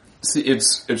 See,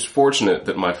 it's fortunate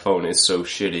that my phone is so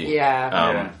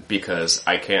shitty. Because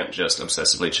I can't just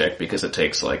obsessively check because it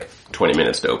takes like 20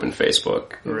 minutes to open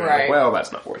Facebook. Right. Well,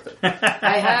 that's not worth it.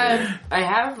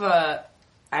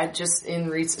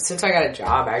 Since I got a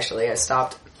job, actually, I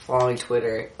stopped following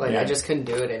Twitter. I just couldn't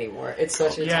do it anymore. It's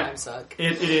such a time suck.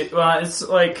 Well, it's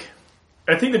like,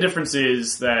 I think the difference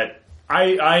is that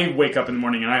I wake up in the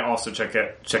morning and I also check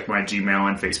my Gmail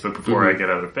and Facebook before I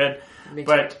get out of bed.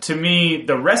 But to me,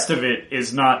 the rest of it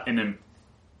is not a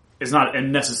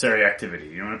necessary activity.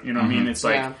 You know what I mean? It's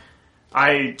like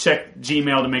I check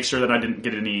Gmail to make sure that I didn't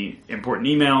get any important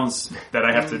emails that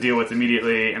I have to deal with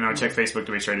immediately, and I check Facebook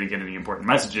to make sure I didn't get any important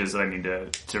messages that I need to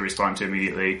respond to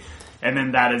immediately. And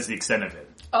then that is the extent of it.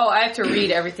 Oh, I have to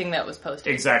read everything that was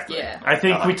posted. Exactly. Yeah. I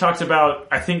think we talked about.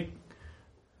 I think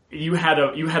you had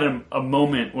a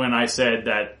moment when I said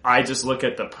that I just look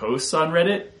at the posts on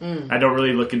Reddit. I don't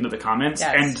really look into the comments.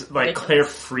 That's and ridiculous. Claire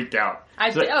freaked out. All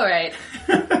right.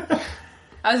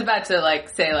 I was about to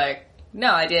say no,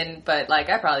 I didn't, but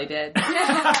I probably did.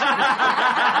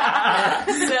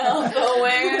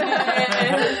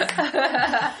 Self-awareness.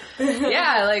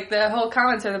 Yeah, the whole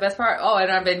comments are the best part. Oh, and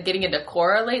I've been getting into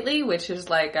Quora lately, which is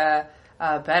better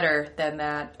than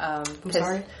that. I'm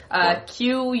sorry? Quora,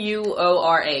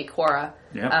 Quora.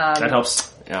 Yeah, that helps.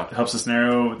 Yeah, it helps us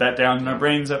narrow that down in our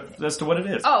brains as to what it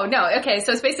is. Oh no, okay.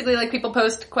 So it's basically people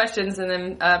post questions and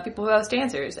then people post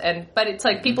answers, but it's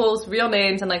people's real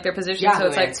names and their positions. Yahoo so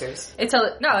it's answers. It's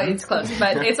close,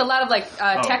 but it's a lot of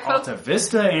tech focused. Alta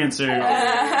Vista answers.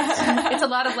 It's a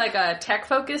lot of tech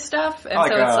focused stuff, and so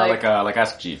it's like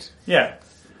Ask Jeeves. Yeah.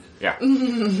 Yeah.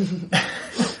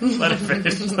 Let it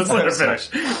finish. Let's let her finish.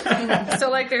 So,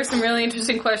 there's some really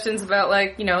interesting questions about,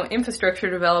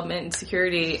 infrastructure development and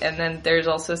security, and then there's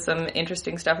also some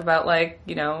interesting stuff about, why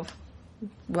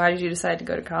did you decide to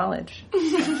go to college?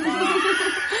 Wait,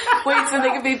 so they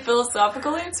could be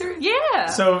philosophical answers? Yeah.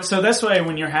 So this way,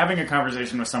 when you're having a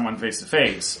conversation with someone face to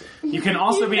face, you can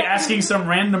also be asking some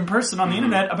random person on the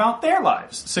internet about their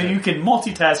lives. So you can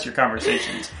multitask your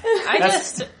conversations.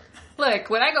 Look,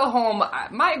 when I go home,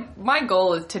 my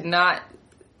goal is to not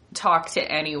talk to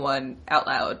anyone out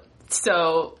loud.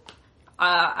 So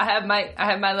I have my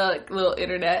little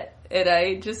internet, and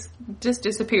I just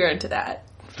disappear into that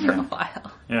for a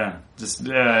while. Yeah,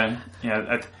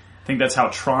 I think that's how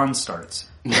Tron starts,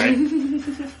 right?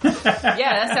 Yeah,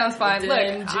 that sounds fine. Look,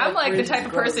 I'm the type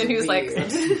of person who's I'm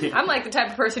the type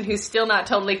of person who's still not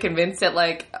totally convinced that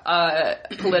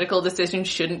political decisions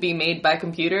shouldn't be made by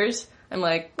computers. I'm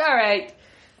all right,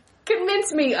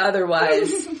 convince me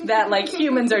otherwise that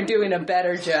humans are doing a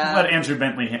better job. Let Andrew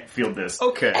Bentley field this.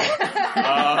 Okay.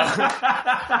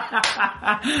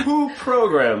 Who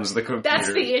programs the computer?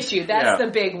 That's the issue. That's the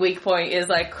big weak point is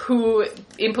who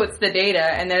inputs the data,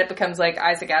 and then it becomes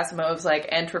Isaac Asimov's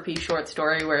entropy short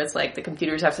story where it's the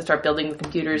computers have to start building the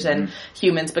computers and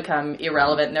humans become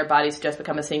irrelevant and their bodies just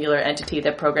become a singular entity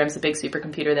that programs a big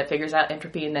supercomputer that figures out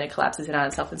entropy and then it collapses in on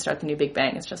itself and starts a new Big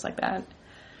Bang. It's just like that.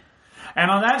 And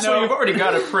on that so note, you've already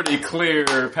got a pretty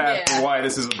clear path to why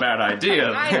this is a bad idea.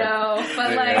 I know,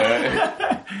 but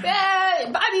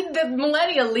the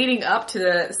millennia leading up to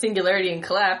the singularity and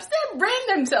collapse, they ran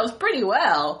themselves pretty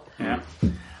well. Yeah.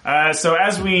 So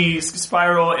as we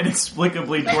spiral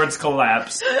inexplicably towards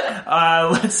collapse,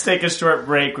 let's take a short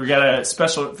break. We got a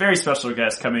very special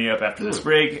guest coming up after this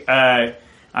break. I'm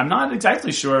not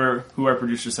exactly sure who our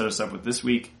producer set us up with this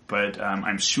week, but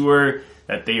I'm sure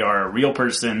that they are a real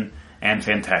person and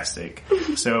fantastic.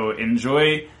 So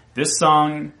enjoy this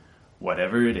song,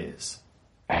 whatever it is.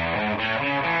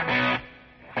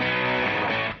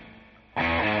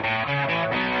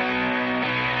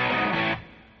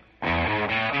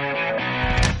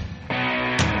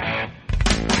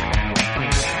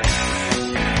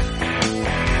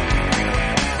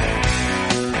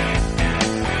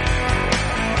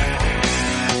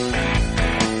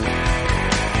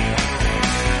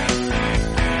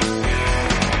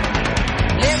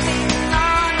 Living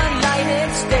on a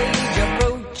lighted stage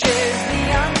approaches the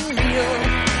unreal.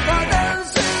 For those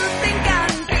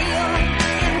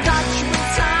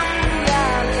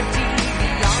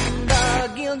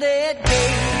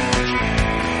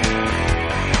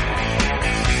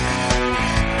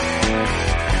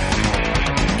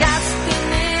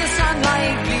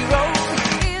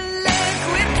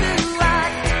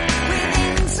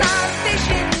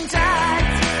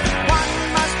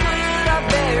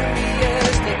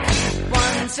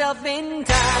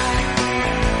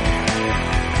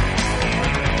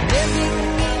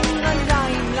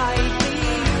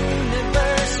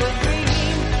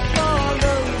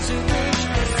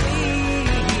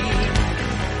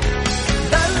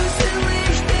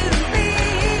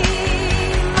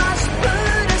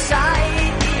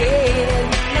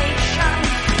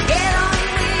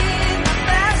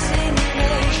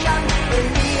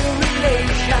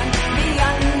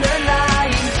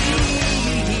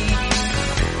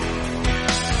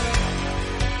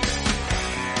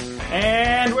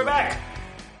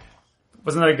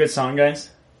Wasn't that a good song, guys?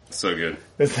 So good.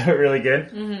 Is that really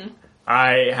good? Mm-hmm.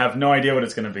 I have no idea what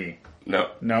it's going to be.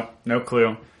 No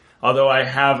clue. Although I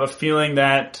have a feeling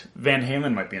that Van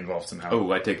Halen might be involved somehow.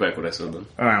 Oh, I take back what I said then.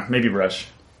 Maybe Rush.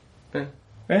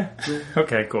 Yeah.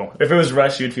 Okay, cool. If it was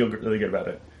Rush, you'd feel really good about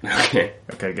it.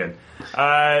 Okay, good.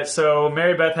 So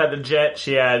Mary Beth had the jet.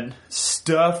 She had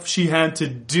stuff she had to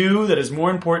do that is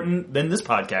more important than this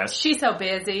podcast. She's so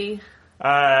busy.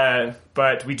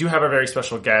 But we do have a very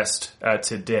special guest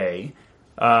today.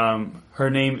 Your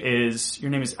name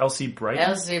is Elsie Brighton?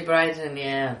 Elsie Brighton,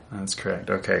 yeah. That's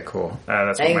correct. Okay, cool.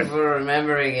 That's Thank you for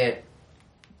remembering it.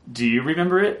 Do you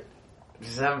remember it?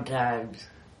 Sometimes.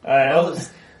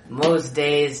 Most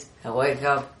days I wake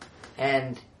up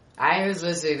and I was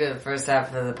listening to the first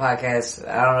half of the podcast.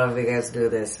 I don't know if you guys do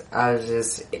this. I was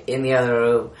just in the other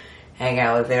room hanging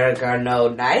out with Eric Arnaud.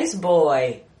 Nice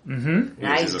boy. Mm-hmm.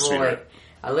 Nice boy.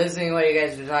 I was listening to what you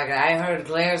guys were talking. I heard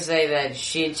Claire say that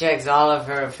she checks all of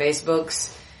her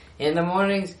Facebooks in the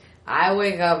mornings. I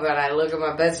wake up and I look at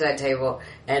my bedside table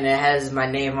and it has my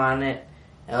name on it.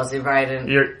 Elsie Brighton.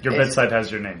 Your bedside has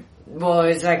your name. Well,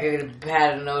 it's like a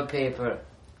pad of notepaper.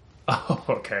 Oh,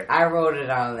 okay. I wrote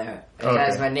it on there. It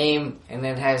has my name, and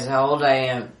it has how old I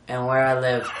am and where I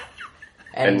live.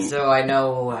 And so I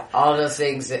know all those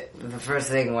things the first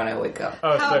thing when I wake up.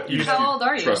 Oh, how old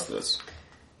are you? Trust this.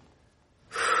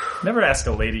 Never ask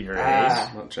a lady her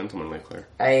age. Not gentlemanly, Claire.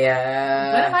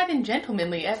 When have I been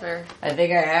gentlemanly ever? I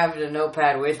think I have the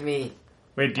notepad with me.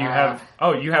 Wait, do you have...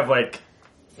 Oh, you have like...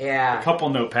 Yeah. A couple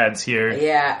notepads here.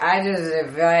 Yeah,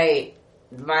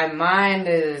 my mind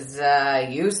is,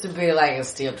 used to be like a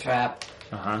steel trap.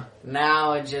 Uh-huh.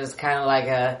 Now it's just kind of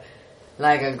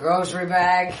like a grocery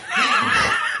bag.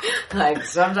 Like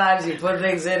sometimes you put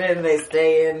things in it and they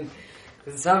stay in.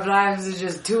 And sometimes it's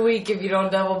just too weak if you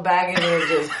don't double bag it and it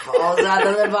just falls out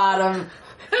of the bottom.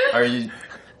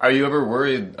 Are you ever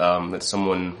worried that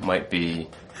someone might be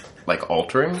like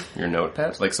altering your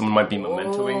notepads? Like someone might be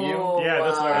mementoing you? Yeah,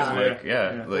 that's what I was like.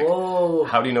 Yeah, like Whoa.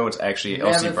 how do you know it's actually Never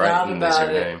Elsie Brighton is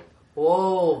your name?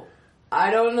 Whoa,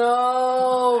 I don't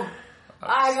know.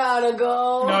 I gotta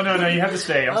go. No, you have to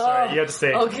stay. I'm sorry, you have to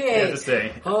stay. Okay. You have to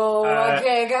stay. Oh,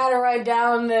 okay, I gotta write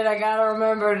down that I gotta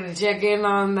remember to check in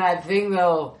on that thing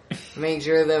though. Make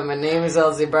sure that my name is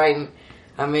Elsie Brighton.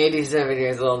 I'm 87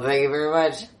 years old. Thank you very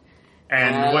much.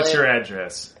 And what's your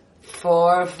address?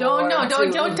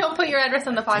 442. Don't put your address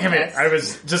on the podcast. Damn it! I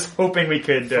was just hoping we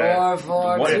could.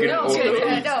 442.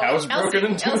 House broken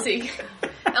into.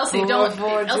 Elsie, don't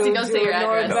say your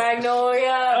address. North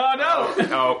Magnolia. Oh no!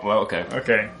 Oh well, okay.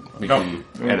 Okay. We can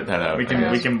edit that out. We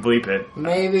can bleep it.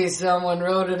 Maybe someone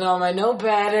wrote it on my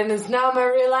notepad and it's not my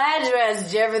real address.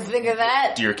 Did you ever think of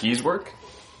that? Do your keys work?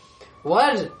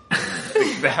 What?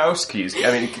 The house keys.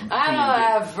 I mean, I don't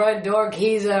have front door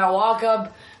keys and I walk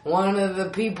up. One of the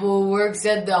people who works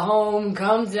at the home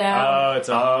comes out. Oh, it's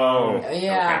Yeah,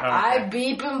 okay. I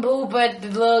beep and boop at the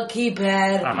little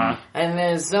keypad. Uh-huh. And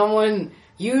then someone,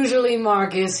 usually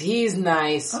Marcus, he's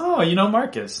nice. Oh, you know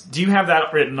Marcus. Do you have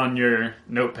that written on your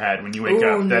notepad when you wake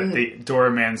up, that the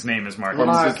doorman's name is Marcus?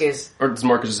 Marcus. Or does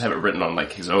Marcus just have it written on,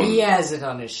 like, his own? He has it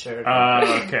on his shirt.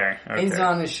 Okay. It's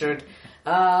on his shirt.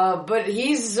 But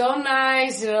he's so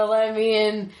nice, and he'll let me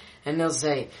in, and they'll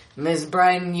say, Miss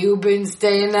Brighton, you been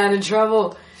staying out of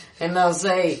trouble? And they'll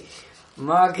say,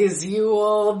 Marcus, you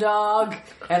old dog.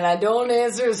 And I don't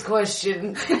answer his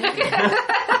question.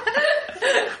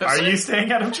 Are you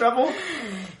staying out of trouble?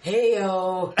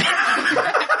 Hey-o.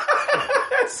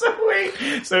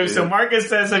 So Marcus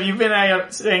says, have you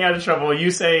been staying out of trouble? You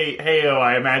say, hey-o,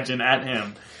 I imagine, at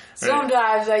him.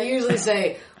 Sometimes I usually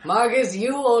say, Marcus,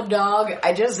 you old dog.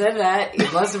 I just said that.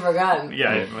 You must have forgotten.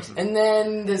 Yeah, it must have. And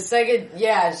then the second,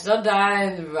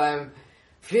 sometimes if I'm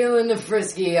feeling the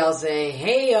frisky, I'll say,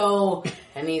 hey-o.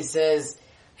 And he says,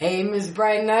 hey, Miss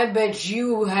Brighton, I bet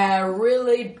you have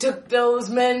really took those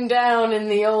men down in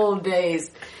the old days.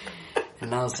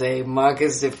 And I'll say,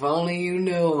 Marcus, if only you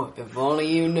knew. If only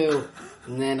you knew.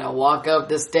 And then I walk up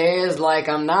the stairs like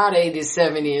I'm not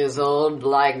 87 years old,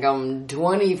 like I'm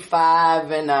 25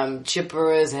 and I'm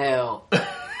chipper as hell.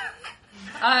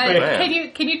 Can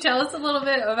you tell us a little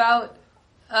bit about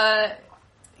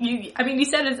you? I mean, you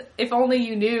said if only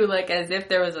you knew, like as if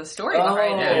there was a story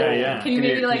behind it. Yeah. Can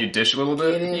you dish a little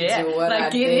bit? Get into what I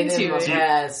did in my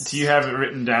past. Do you have it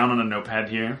written down on a notepad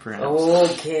here, perhaps?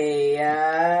 Okay,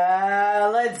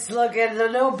 let's look at the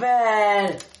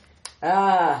notepad.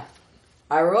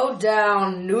 I wrote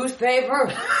down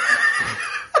newspaper.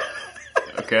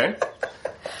 Okay.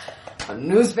 A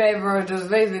newspaper just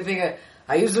makes me think of...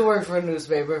 I used to work for a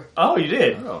newspaper. Oh, you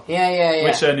did? Oh. Yeah.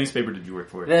 Which newspaper did you work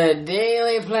for? The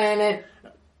Daily Planet.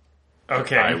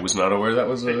 Okay. I was not aware that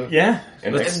was a... Yeah.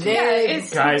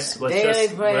 Guys, let's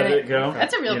just let it go.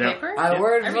 That's a real paper. I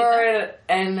worked for it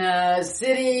in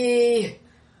city...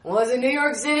 Was it New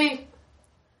York City?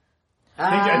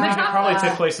 I think it probably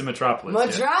took place in Metropolis.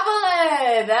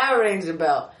 Metropolis! That rings a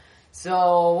bell.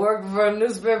 So, worked for a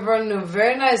newspaper and a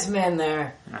very nice man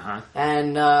there. Uh-huh.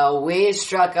 And we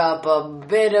struck up a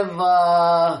bit of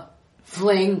a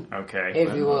fling,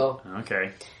 if you will.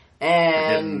 Okay.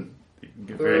 And...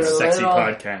 Very sexy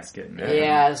podcast getting there.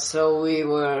 Yeah, so it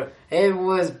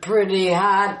was pretty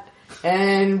hot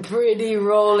and pretty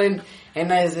rolling.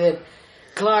 And I said,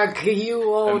 Clark,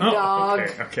 you old dog.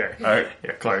 Okay. All right.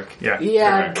 Yeah, Clark. Yeah.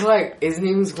 Yeah, right. Clark. His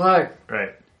name's Clark.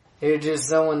 Right. You're just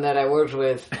someone that I worked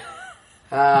with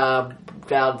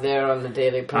out there on the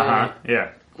Daily Planet.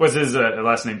 Yeah. Was his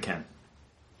last name Ken?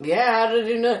 Yeah, how did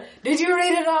you know? Did you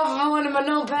read it off of one of my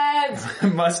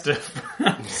notepads? Must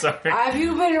have. Sorry. Have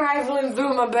you been rifling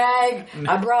through my bag?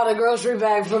 I brought a grocery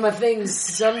bag for my things.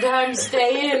 Sometimes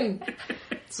stay in.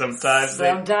 Sometimes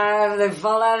they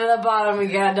fall out of the bottom. We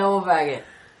gotta double bag it.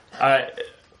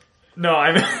 No,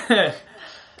 I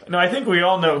think we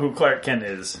all know who Clark Kent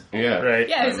is. Yeah. Right?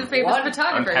 Yeah, he's a famous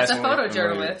photographer. He's a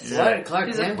photojournalist. What?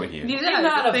 Clark Kent? He's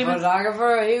not a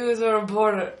photographer. He was a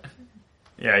reporter.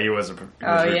 Yeah, he was a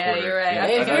reporter. Yeah, you're right. Yeah,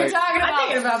 if you're talking about... I'm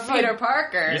thinking about Peter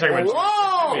Parker. You're talking about...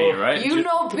 Whoa! Right? You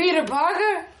know Peter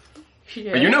Parker?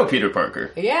 Yeah. But you know Peter Parker.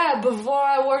 Yeah, before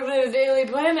I worked at the Daily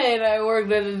Planet, I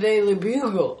worked at the Daily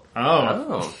Bugle.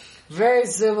 Oh. Very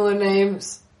similar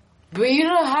names. But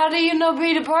how do you know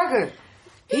Peter Parker?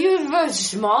 He was very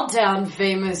small town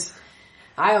famous.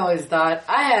 I always thought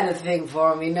I had a thing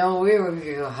for him, we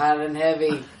were hot and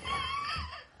heavy.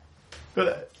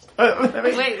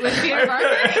 Wait, with Peter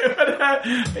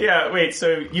Parker? Yeah, wait,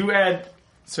 so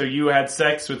you had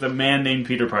sex with a man named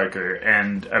Peter Parker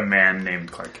and a man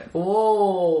named Clark Kent.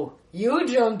 Whoa, you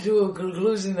jumped to a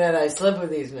conclusion that I slept with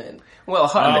these men. Well,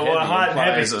 hot and heavy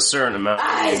implies a certain amount.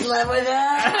 I slept with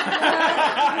them!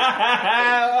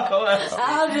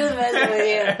 I'll just mess with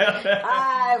you.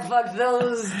 I fucked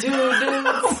those 2 dudes.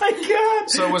 Oh my god!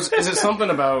 So is it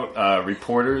something about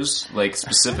reporters, like,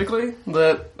 specifically,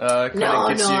 that kind of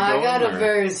gets you going? I got a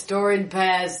very storied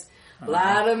past. A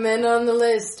lot of men on the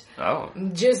list. Oh.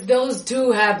 Just those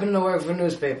 2 happened to work for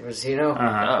newspapers, While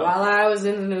I was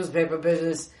in the newspaper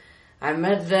business, I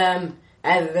met them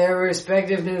at their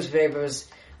respective newspapers.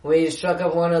 We struck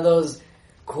up one of those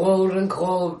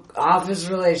quote-unquote office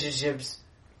relationships.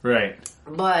 Right.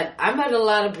 But I met a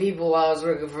lot of people while I was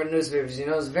working for newspapers.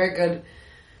 It's a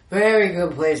very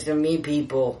good place to meet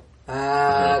people.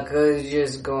 Cause you're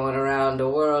just going around the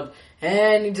world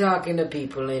and you're talking to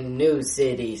people in new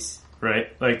cities.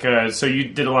 Right. Like, so you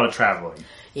did a lot of traveling.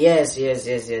 Yes.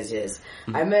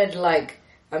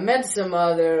 I met some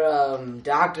other,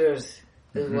 doctors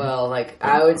as well. Like,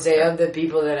 I would say of the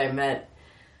people that I met,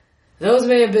 those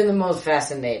may have been the most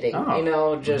fascinating.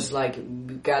 Just like,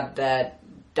 got that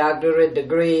doctorate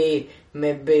degree,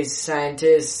 maybe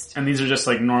scientist. And these are just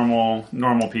like normal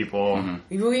people.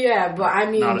 Mm-hmm. Yeah, but I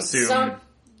mean, not assumed.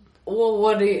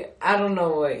 I don't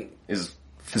know, like... Is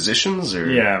physicians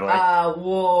or... Yeah, like...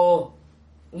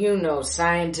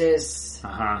 scientists.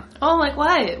 Oh, like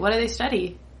what? What do they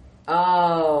study?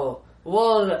 Oh,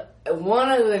 well, one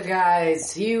of the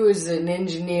guys, he was an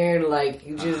engineer, like,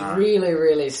 just really,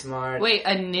 really smart. Wait,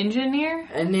 an engineer?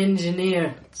 An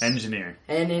engineer. Engineer, yeah.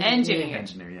 I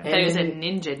thought he was an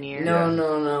engineer.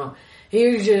 No. He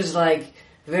was just, like,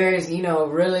 very,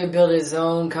 really built his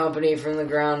own company from the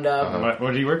ground up.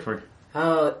 What did he work for?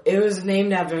 Oh, it was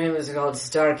named after him. It was called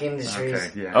Stark Industries.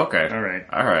 Okay, yeah. Okay. All right.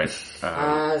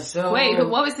 Wait,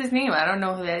 what was his name? I don't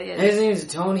know who that is. His name is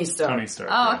Tony Stark.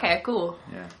 Oh, okay, cool.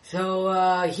 Yeah.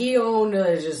 So, he owned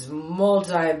a just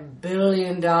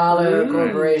multi-billion-dollar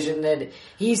corporation that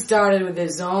he started with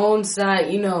his own site.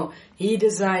 He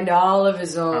designed all of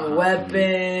his own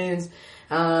weapons.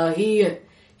 He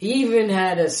even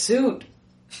had a suit.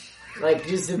 Like,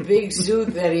 just a big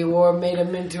suit that he wore made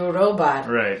him into a robot.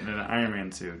 Right, an Iron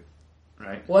Man suit.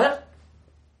 Right? What?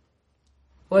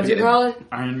 What'd you call it?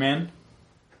 Iron Man?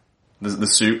 The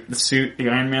suit? The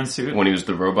Iron Man suit? When he was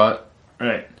the robot?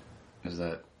 Right. Is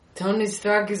that... Tony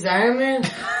Stark is Iron Man?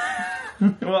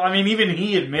 Well, I mean, even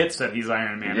he admits that he's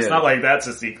Iron Man. Yeah. It's not like that's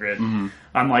a secret. Mm-hmm.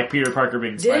 Unlike Peter Parker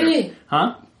being Spider-Man. Did he?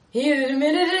 Huh? He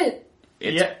admitted it?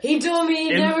 Yeah. He told me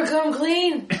he'd never come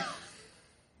clean.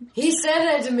 He said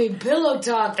that to me, pillow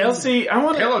talk. Elsie, I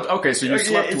want to... Okay, so you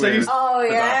slept with... Oh,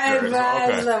 yeah, the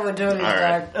I slept with Tony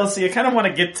Stark. Elsie, I kind of want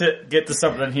to get to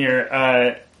something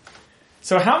here.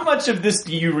 So how much of this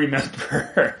do you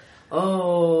remember?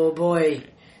 Oh, boy.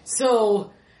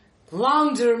 So,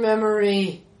 long-term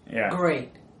memory, Yeah.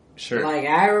 great. Sure. Like,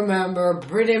 I remember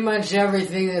pretty much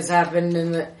everything that's happened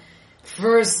in the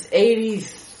first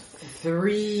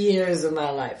 83 years of my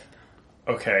life.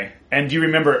 Okay. And do you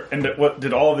remember, and what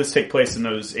did all of this take place in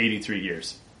those 83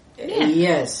 years? Yeah.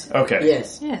 Yes. Okay.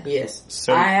 Yes. Yeah. Yes.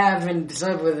 So- I haven't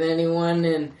slept with anyone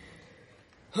in,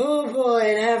 oh boy,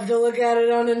 I'd have to look at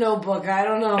it on a notebook. I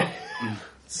don't know.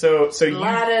 So A you,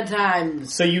 lot of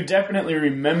times. so you definitely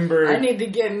remember. I need to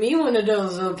get me one of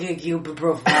those OkCupid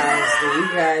profiles for you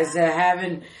guys that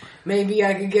haven't. Maybe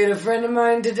I could get a friend of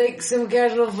mine to take some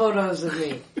casual photos of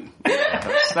me.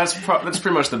 That's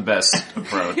pretty much the best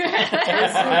approach.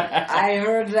 I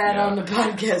heard that on the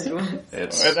podcast once.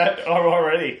 It's that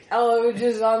already. Oh, it was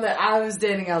just on the. I was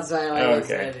standing outside. Like I Okay.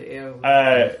 said, you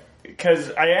know.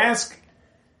 Because I ask,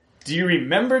 do you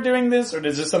remember doing this, or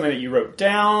is this something that you wrote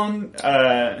down?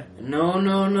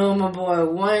 No, my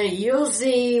boy. You'll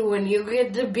see when you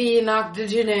get to be an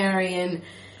octogenarian,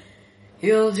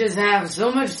 you'll just have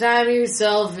so much time to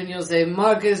yourself, and you'll say,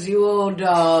 Marcus, you old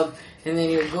dog. And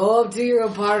then you'll go up to your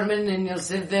apartment, and you'll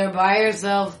sit there by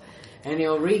yourself, and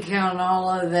you'll recount all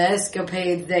of the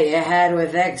escapades that you had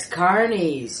with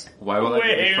ex-carnies. why will I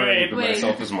be referring to wait.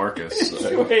 myself as Marcus?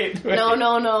 Wait. No.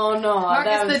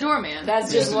 Marcus the doorman.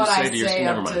 That's just what I say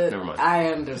Never up mind, to... never mind.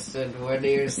 I understood what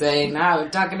you were saying. Now we're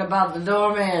talking about the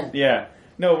doorman. Yeah.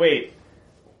 No, wait.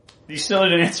 You still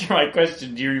didn't answer my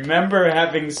question. Do you remember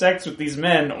having sex with these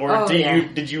men, or Oh, yeah.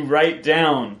 did you write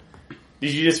down?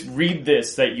 Did you just read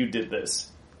this that you did this?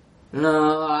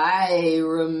 No, I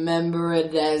remember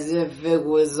it as if it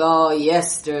was all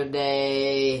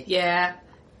yesterday. Yeah.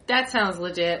 That sounds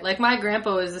legit. Like, my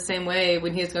grandpa was the same way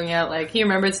when he was going out. Like, he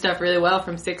remembered stuff really well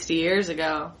from 60 years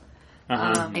ago.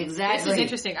 Exactly. This is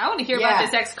interesting. I want to hear about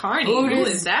this ex-carny. Who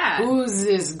is that? Who's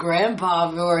this grandpa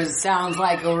of yours? Sounds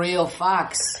like a real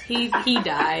fox. He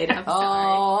died. I'm sorry.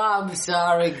 Oh, I'm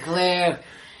sorry, Claire.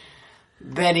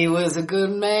 Betty was a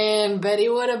good man. Betty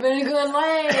would have been a good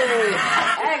lady.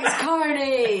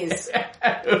 Ex-carnies.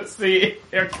 See,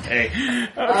 okay.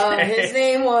 His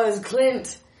name was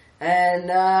Clint.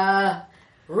 And,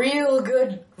 real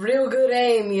good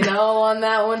aim, you know, on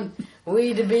that one.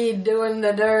 We'd be doing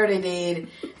the dirty deed.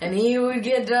 And he would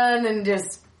get done and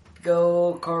just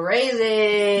go crazy.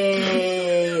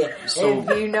 So- if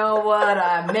you know what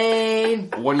I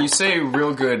mean. When you say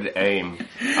real good aim,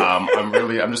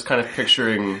 I'm just kind of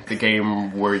picturing the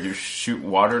game where you shoot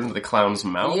water into the clown's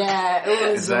mouth. Yeah,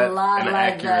 it was Is a that lot an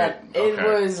like that. accurate- It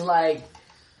okay. was like,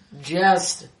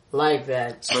 just like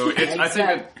that. So I think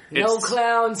Except no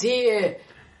clowns here.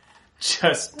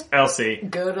 Just Elsie.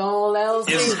 Good old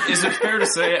Elsie. is it fair to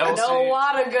say, Elsie, No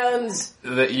water guns.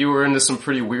 that you were into some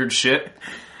pretty weird shit?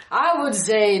 I would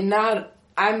say not.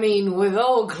 I mean, with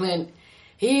old Clint,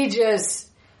 he just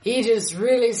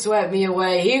really swept me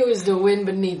away. He was the wind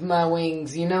beneath my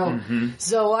wings, you know? Mm-hmm.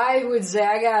 So I would say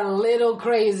I got a little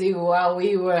crazy while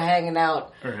we were hanging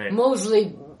out. Right.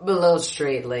 Mostly below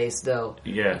straight-laced, though.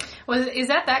 Yeah. Is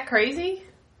that crazy?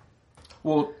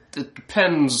 Well, it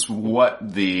depends what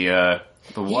the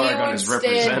water gun is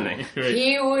representing.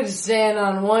 He would stand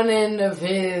on one end of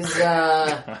his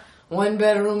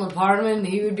one-bedroom apartment.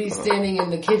 He would be standing in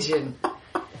the kitchen.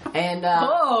 And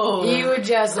he would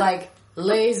just, like,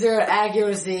 laser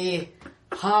accuracy,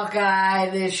 Hawkeye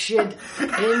this shit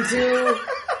into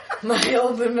my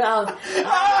open mouth.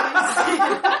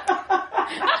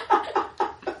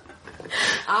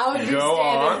 I would be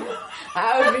standing.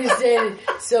 I would be standing.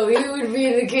 So he would be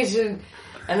in the kitchen,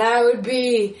 and I would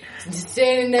be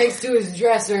standing next to his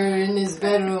dresser in his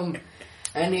bedroom,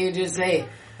 and he would just say,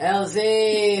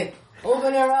 Elsie,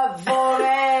 open her up for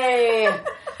me.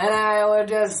 And I would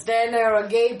just stand there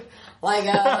agape like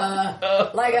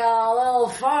a little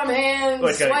farmhand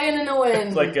swaying in the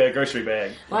wind. Like a grocery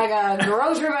bag. Like a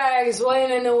grocery bag swaying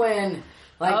in the wind.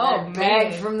 Like that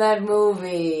bag from that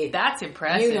movie. That's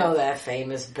impressive. You know that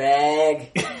famous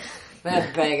bag.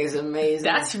 That bag is amazing.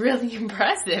 That's really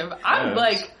impressive. I'm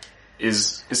like...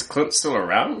 Is Clint still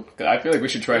around? I feel like we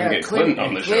should try to get Clint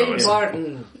on the show. Clint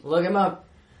Barton. Look him up.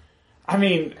 I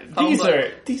mean, these are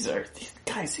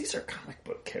comic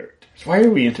book characters. Why are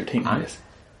we entertaining this?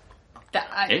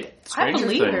 I Stranger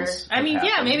believe her. Things I mean, have yeah,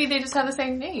 happened. maybe they just have the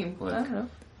same name. I don't know.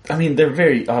 I mean, they're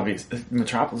very obvious.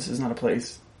 Metropolis is not a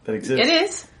place that exists. It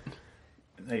is.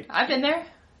 Like, I've been there.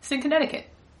 It's in Connecticut.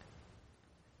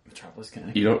 Metropolis,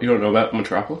 Connecticut. You don't know about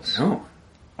Metropolis? No,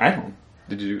 I don't.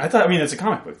 Did you? I thought. I mean, it's a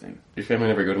comic book thing. Your family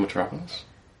never go to Metropolis?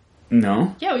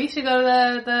 No. Yeah, we used to go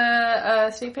to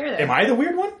the state fair there. Am I the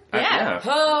weird one? Yeah.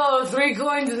 Oh, 3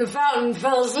 coins in the fountain,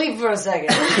 fell asleep for a second.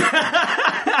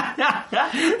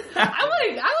 I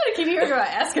would have keep hearing about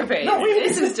escapades. No,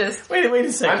 this is just... Wait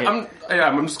a second.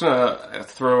 I'm just gonna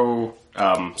throw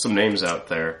some names out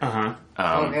there.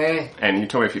 Okay. And you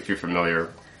tell me if you're familiar.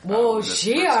 Well,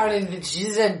 she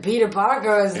said Peter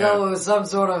Parker as though it was some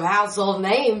sort of household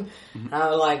name. I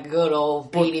was like, good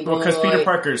old Petey boy. Well, because Peter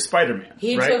Parker is Spider-Man,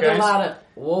 He right, took guys? a lot of...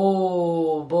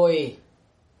 Whoa, boy.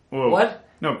 Whoa. What?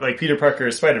 No, like Peter Parker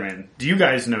is Spider-Man. Do you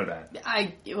guys know that? Yeah.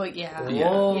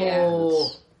 Whoa. Yeah.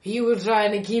 He was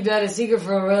trying to keep that a secret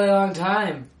for a really long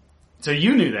time. So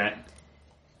you knew that.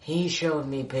 He showed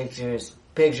me pictures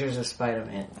of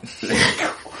Spider-Man. He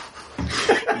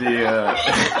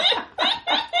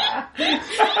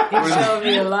showed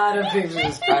me a lot of pictures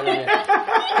of Spider-Man.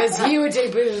 Because he would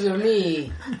take pictures of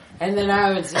me, and then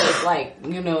I would say, like,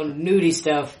 nudie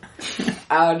stuff.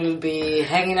 I would be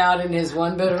hanging out in his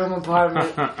one-bedroom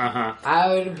apartment. I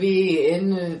would be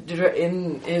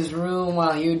in his room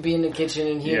while he would be in the kitchen,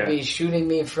 and he would be shooting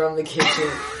me from the kitchen.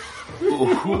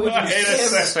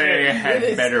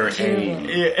 Had better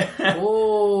aim.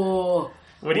 Oh,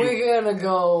 we're gonna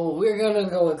go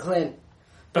with Clint.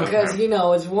 Because,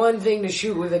 it's one thing to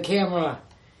shoot with a camera.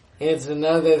 It's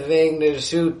another thing to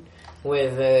shoot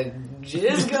with a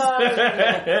jizz gun.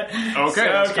 Okay,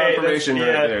 that's confirmation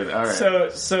right there. All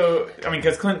right. So,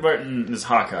 because Clint Barton is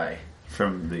Hawkeye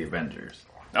from the Avengers.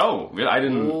 Oh, I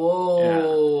didn't...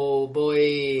 Whoa,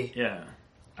 boy. Yeah.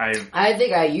 I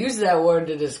think I used that word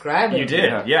to describe him. You did,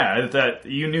 that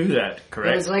you knew that,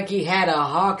 correct? It was like he had a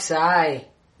hawk's eye.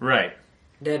 Right.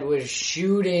 That was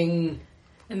shooting...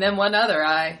 And then one other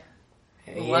eye.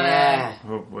 Yeah.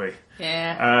 Oh boy.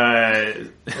 Yeah.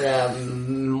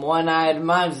 One-eyed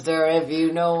monster, if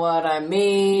you know what I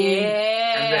mean.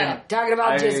 Yeah. And then, talking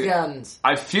about jizz guns.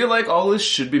 I feel like all this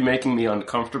should be making me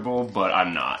uncomfortable, but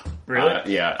I'm not.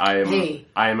 Really? Yeah, I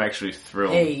am actually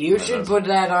thrilled. Hey, you should put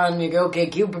that on your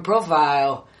OkCupid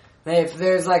profile. If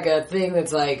there's like a thing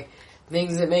that's like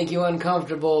things that make you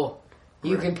uncomfortable,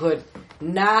 you can put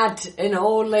not an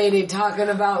old lady talking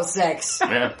about sex.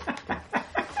 Yeah.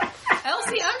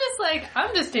 Elsie,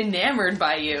 I'm just enamored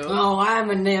by you. Oh, I'm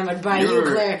enamored by you,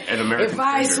 Claire. An American if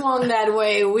I figure. swung that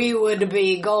way, we would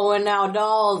be going out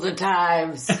all the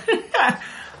times.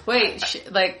 Wait,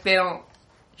 they don't...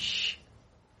 Shh.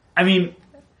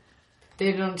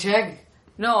 They don't check?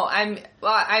 No,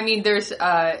 there's,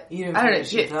 I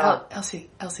don't know,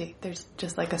 Elsie, there's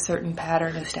just like a certain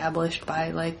pattern established by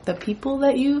like the people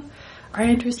that you are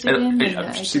interested in.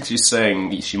 And she's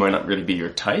saying she might not really be your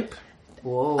type?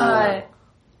 Whoa.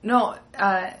 No,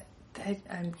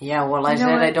 yeah, well, I said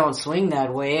I don't swing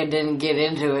that way. I didn't get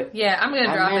into it. Yeah, I'm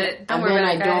gonna drop it. Don't worry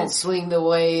about it, I don't swing the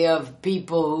way of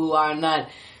people who are not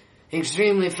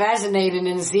extremely fascinating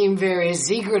and seem very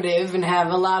secretive and have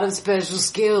a lot of special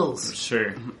skills.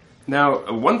 sure.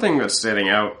 Now, one thing that's standing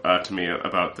out to me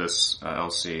about this,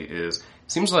 Elsie, is it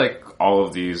seems like all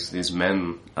of these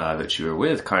men that you were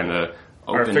with kind of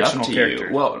opened up to characters.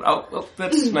 you. Well,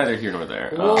 that's neither here nor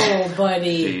there. Whoa,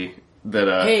 buddy.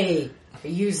 Hey, are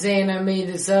you saying I made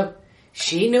this up?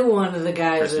 She knew one of the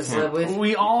guys I slept with.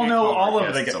 We all know all of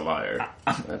the guys. guys. A liar.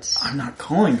 I'm not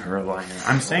calling her a liar.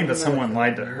 I'm saying that someone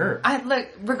lied to her.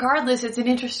 Regardless, it's an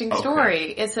interesting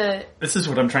story. It's a... This is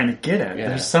what I'm trying to get at. Yeah.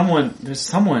 There's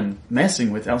someone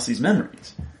messing with Elsie's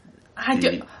memories.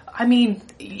 that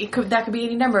could be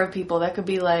any number of people. That could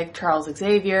be like Charles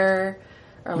Xavier,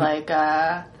 or like,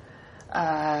 God,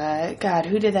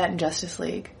 who did that in Justice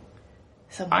League?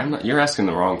 You're asking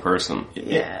the wrong person.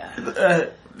 Yeah.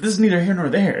 This is neither here nor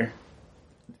there.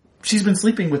 She's been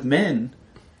sleeping with men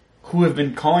who have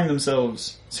been calling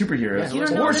themselves superheroes. You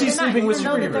don't know or that she's they're not. sleeping You with don't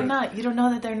know that they're superheroes. not. You don't know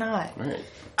that they're not. Right.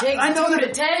 Takes I know two that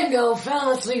to tango,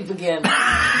 fell asleep again.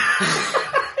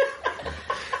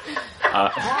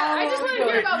 I just want to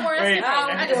hear about more escapades.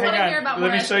 I just want to hear about more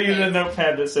Let me show you the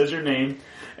notepad that says your name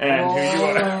and who you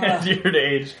are and your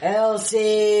age.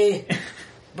 Elsie,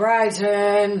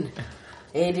 Brighton,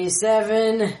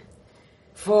 87,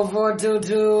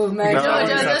 4422,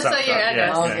 Just say your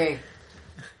address. Okay.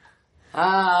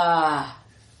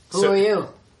 Who So- are you?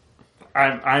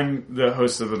 I'm the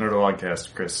host of the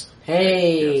Nerdologcast, Chris.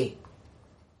 Hey,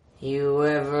 you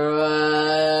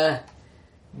ever,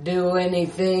 do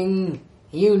anything,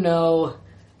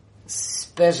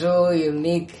 special,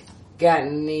 unique, got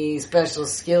any special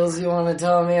skills you want to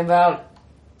tell me about?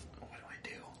 What do I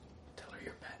do? Tell her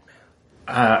you're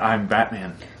Batman. I'm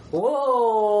Batman.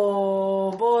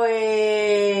 Whoa,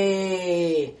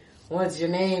 boy! What's your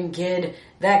name, kid?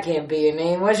 That can't be your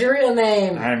name. What's your real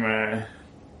name? I'm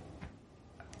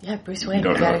Yeah, Bruce Wayne.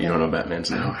 You don't know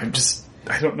Batman's name.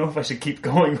 I don't know if I should keep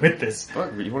going with this.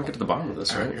 Look, you want to get to the bottom of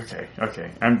this, right?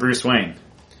 Okay. I'm Bruce Wayne.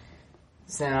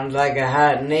 Sounds like a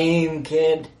hot name,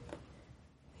 kid.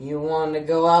 You want to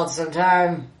go out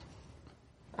sometime?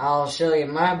 I'll show you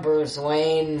my Bruce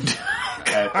Wayne.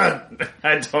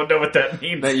 I don't know what that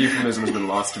means. That euphemism has been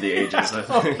lost to the ages, I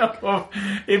think. No.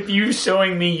 If you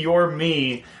showing me your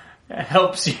me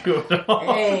helps you at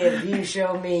all. Hey, if you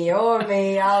show me your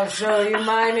me, I'll show you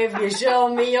mine if you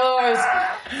show me yours.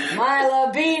 My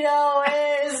libido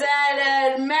is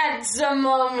at a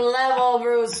maximum level,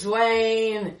 Bruce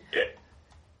Wayne.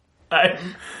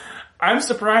 I'm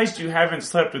surprised you haven't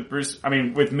slept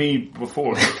with me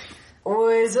before. Well,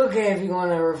 it's okay if you want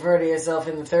to refer to yourself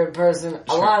in the third person.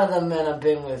 A lot of the men I've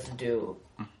been with do.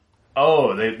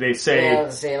 Oh, they say... Yeah, they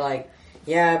say like,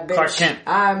 yeah, bitch, Clark Kent.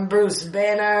 I'm Bruce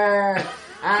Banner.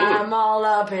 I'm all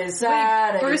up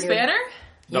inside. Wait, Bruce Banner?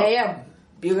 No. Yeah.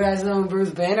 You guys know who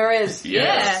Bruce Banner is?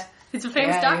 Yes. Yeah. He's a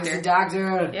famous doctor. He's a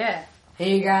doctor. Yeah.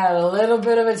 He got a little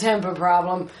bit of a temper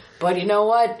problem, but you know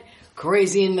what?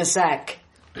 Crazy in the sack.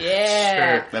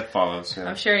 Yeah. Sure, that follows. Yeah.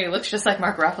 I'm sure he looks just like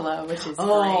Mark Ruffalo, which is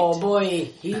Oh great.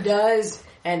 boy, he does,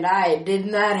 and I did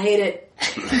not hate it.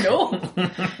 No.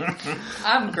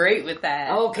 I'm great with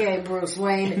that. Okay, Bruce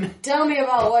Wayne, tell me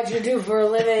about what you do for a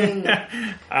living.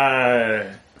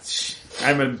 I'm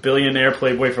a billionaire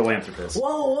playboy philanthropist.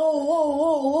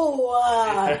 Whoa.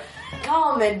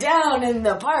 Calm it down in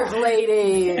the park,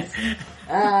 ladies.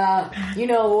 You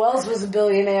know who else was a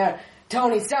billionaire?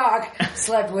 Tony Stark.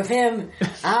 Slept with him.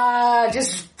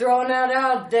 Just throwing that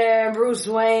out there, Bruce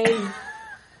Wayne.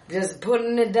 Just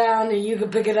putting it down, and you can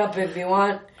pick it up if you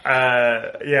want.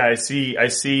 Yeah, I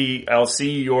see, Elsie,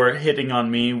 you're hitting on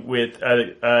me with,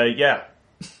 yeah.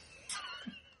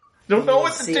 Don't know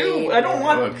what to do. I don't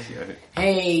want... Look,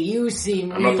 Hey, you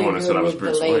seem I'm not the really one who said good I was with the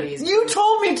Bruce Wayne. ladies. You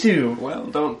told me to! well,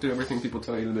 don't do everything people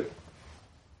tell you to do.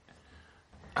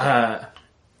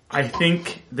 I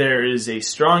think there is a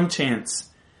strong chance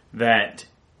that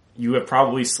you have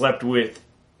probably slept with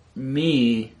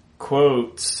me,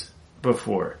 quotes,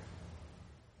 before.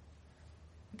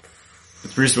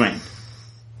 With Bruce Wayne.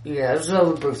 Yeah, I've slept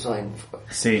with Bruce Wayne before.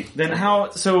 See, then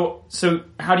how, so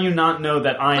how do you not know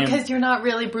that I am... Because you're not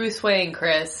really Bruce Wayne,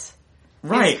 Chris.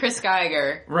 Right. He's Chris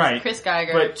Geiger. Right. He's Chris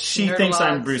Geiger. But she thinks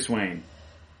I'm Nerdalogs. Bruce Wayne.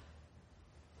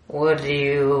 What are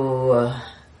you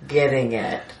getting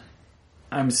at?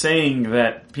 I'm saying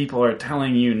that people are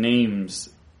telling you names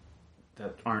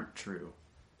that aren't true.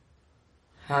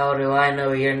 How do I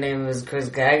know your name is Chris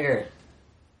Geiger?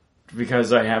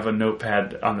 Because I have a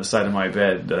notepad on the side of my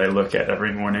bed that I look at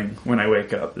every morning when I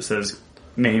wake up. It says,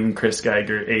 name Chris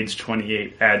Geiger, age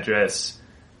 28, address.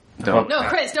 Don't. No,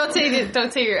 Chris, don't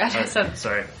say your address.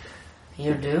 Sorry.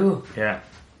 You do? Yeah.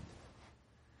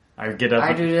 I get up.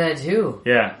 I do that too.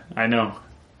 Yeah, I know.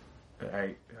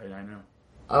 I know.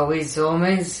 Are we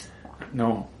soulmates?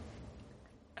 No.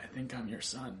 I think I'm your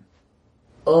son.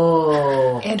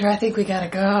 Oh. Andrew, I think we gotta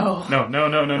go. No,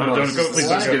 don't go. Please This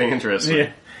don't is go. getting interesting.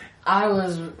 Yeah.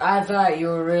 I thought you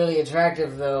were really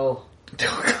attractive though.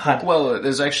 Oh, God. Well,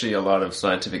 there's actually a lot of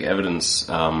scientific evidence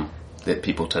that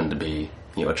people tend to be,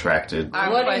 attracted. I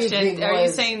have What a do you question. think Are you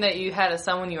was- saying that you had a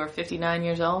son when you were 59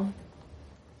 years old?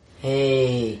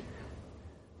 Hey,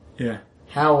 Yeah.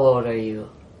 how old are you?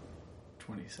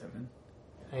 27.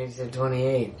 I said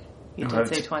 28. You Oh,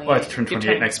 did say 28. Well, I turn You're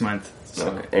 28 next month. So.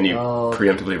 Okay. And you Oh.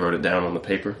 preemptively wrote it down on the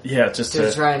paper. Yeah, just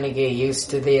Just trying to get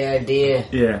used to the idea.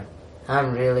 Yeah.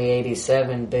 I'm really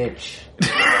 87, bitch.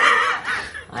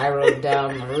 I wrote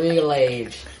down my real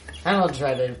age. I don't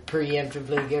try to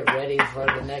preemptively get ready for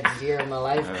the next year of my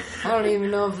life. I don't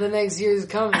even know if the next year is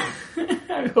coming.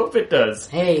 I hope it does.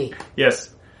 Hey,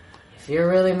 Yes. if you're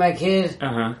really my kid,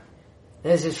 Uh-huh.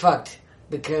 this is fucked.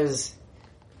 Because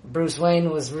Bruce Wayne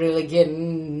was really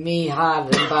getting me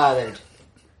hot and bothered.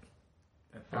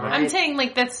 I'm saying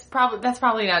that's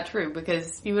probably not true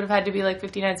because you would have had to be like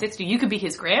 59, 60. You could be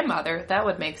his grandmother. That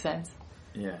would make sense.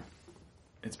 Yeah.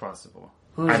 It's possible.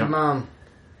 Who's I your don't- mom?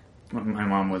 My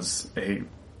mom was a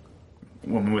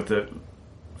woman with a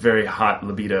very hot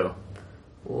libido.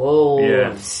 Whoa,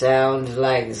 Yeah. sounds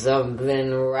like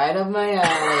something right up my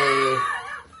alley.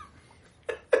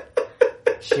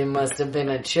 She must have been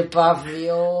a chip off the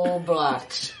old block.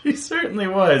 She certainly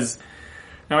was.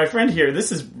 Now, my friend here,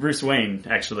 this is Bruce Wayne,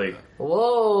 actually.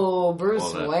 Whoa,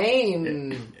 Bruce Well,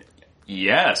 Wayne.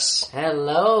 Yes.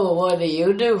 Hello, what do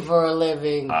you do for a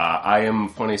living? I am,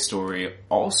 funny story,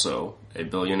 also a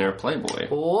billionaire playboy.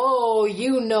 Whoa,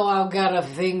 you know I've got a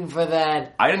thing for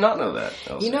that. I did not know that.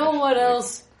 Elsie, You know what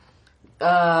actually.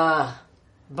 else?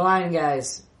 Blind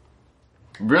guys.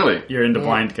 Really? You're into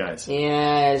blind guys.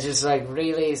 Yeah, it's just like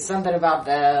really something about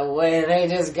the way they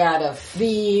just gotta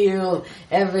feel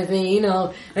everything, you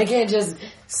know. They can't just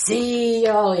see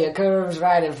all your curves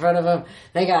right in front of them.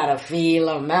 They gotta feel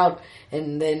them out,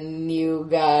 and then you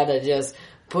gotta just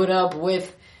put up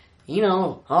with, you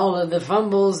know, all of the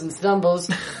fumbles and stumbles.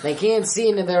 They can't see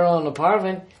into their own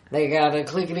apartment. They gotta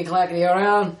clickety-clackety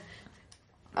around.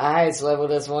 I slept with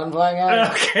this one blind guy.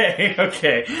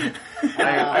 Okay.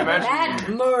 I imagine. That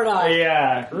Murdoch.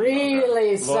 Yeah.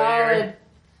 Really solid.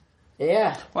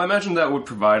 Yeah. Well, I imagine that would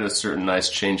provide a certain nice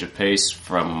change of pace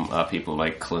from people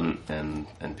like Clint and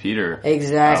Peter.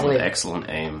 Exactly. With excellent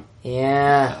aim.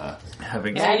 Yeah.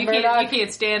 Yeah, you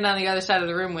can't stand on the other side of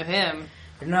the room with him.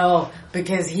 No,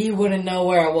 because he wouldn't know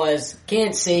where it was.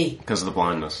 Can't see. Because of the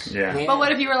blindness. Yeah. But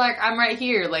what if you were like, I'm right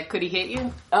here? Like, could he hit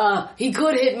you? He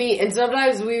could hit me, and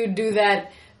sometimes we would do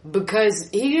that because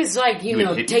he just like, you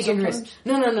know, taking risks.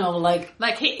 No, like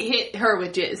hit her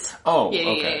with jizz. Oh, yeah,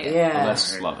 okay. Yeah. Well,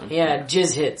 that's loving. Yeah,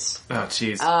 jizz hits. Oh,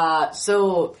 jeez.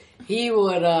 So he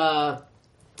would,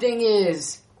 thing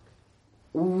is,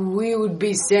 we would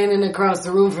be standing across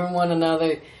the room from one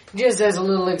another, just as a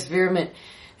little experiment,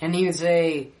 and he would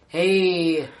say,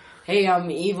 hey,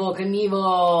 I'm Evil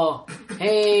Knievel.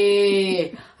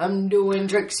 Hey, I'm doing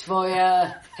tricks for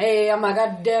ya. Hey, I'm a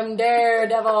goddamn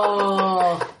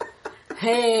daredevil.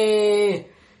 Hey.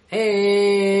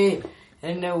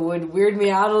 And it would weird me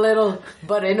out a little,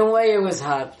 but in a way it was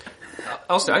hot.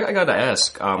 Elsie, I gotta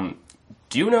ask,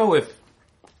 do you know if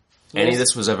any of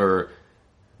this was ever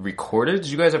recorded?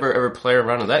 Did you guys ever play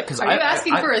around with that? Cause Are you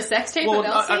asking for a sex tape of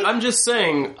Elsie? I'm just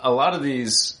saying, a lot of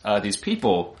these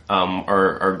people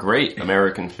are great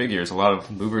American figures, a lot of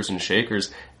movers and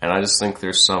shakers, and I just think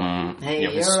there's some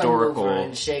historical... You're a mover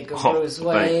and shaker, Bruce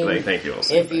Wayne. Thank you,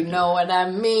 Elsie. If you know what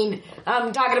I mean,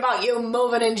 I'm talking about you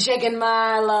moving and shaking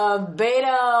my libido.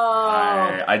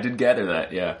 I did gather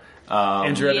that, yeah.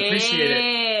 Andrew, I'd appreciate it.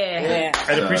 Yeah.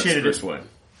 I'd appreciate it Bruce Wayne.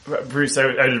 Bruce,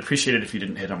 I'd appreciate it if you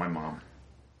didn't hit on my mom.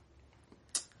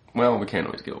 Well, we can't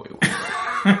always get away with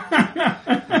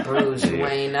it. Bruce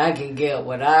Wayne, I can get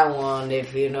what I want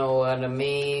if you know what I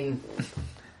mean.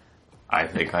 I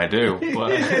think I do,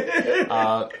 but...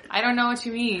 I don't know what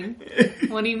you mean.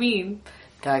 What do you mean?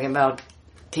 Talking about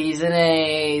T's and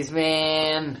A's,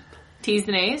 man. T's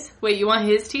and A's? Wait, you want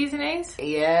his T's and A's?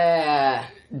 Yeah.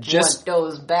 Just... Want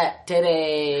those bat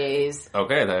titties.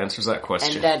 Okay, that answers that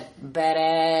question. And that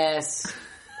badass.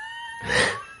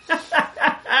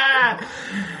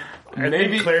 I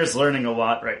think Claire's learning a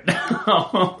lot right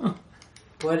now.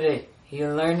 You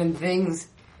learning things?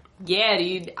 Yeah,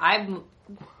 dude. I'm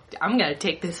gonna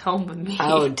take this home with me.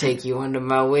 I would take you under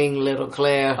my wing, little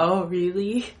Claire. Oh,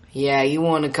 really? Yeah, you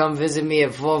want to come visit me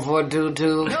at 4422?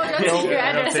 No, don't take your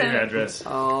address. Don't take your address.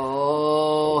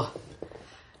 Oh.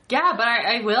 Yeah, but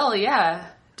I will, yeah.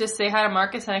 Just say hi to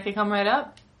Marcus and I can come right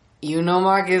up. You know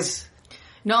Marcus?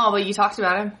 No, but you talked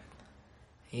about him.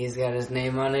 He's got his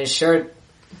name on his shirt.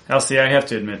 Elsie, I have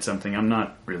to admit something. I'm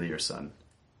not really your son.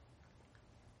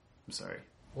 I'm sorry.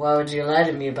 Why would you lie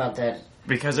to me about that?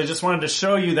 Because I just wanted to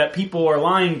show you that people are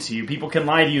lying to you. People can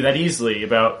lie to you that easily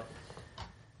about...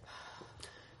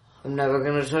 I'm never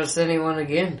gonna trust anyone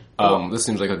again. This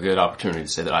seems like a good opportunity to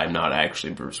say that I'm not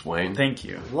actually Bruce Wayne. Thank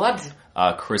you. What?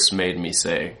 Chris made me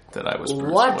say that I was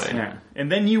Bruce What? Wayne. Yeah.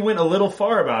 And then you went a little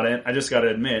far about it, I just gotta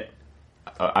admit.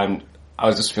 I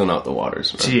was just feeling out the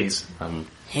waters. Jeez.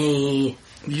 Hey.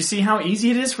 You see how easy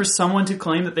it is for someone to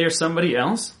claim that they are somebody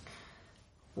else?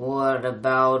 What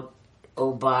about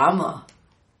Obama?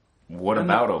 What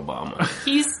about Obama?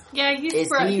 He's Is he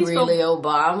he's really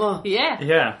Obama? Yeah.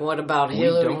 Yeah. What about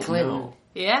Hillary Clinton?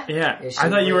 Yeah. Yeah. Is she I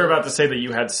thought you were really- about to say that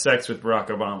you had sex with Barack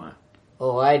Obama.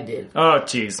 Oh, I did. Oh,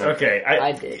 jeez. Okay.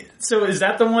 I did. So is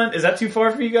that the one? Is that too far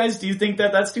for you guys? Do you think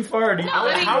that that's too far? Or do you,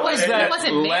 I mean, How is that he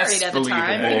wasn't less married at the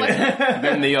time. He believable wasn't.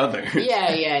 than the other?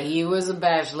 Yeah, he was a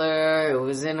bachelor. It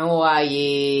was in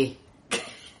Hawaii.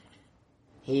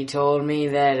 He told me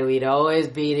that we'd always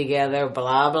be together,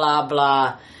 blah, blah,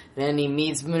 blah. Then he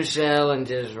meets Michelle and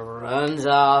just runs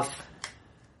off.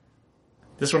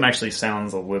 This one actually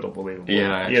sounds a little believable.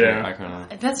 Yeah, actually, you know? I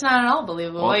kind of... That's not at all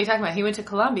believable. Well- What are you talking about? He went to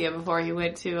Columbia before he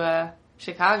went to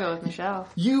Chicago with Michelle.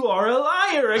 You are a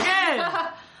liar again!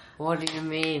 What do you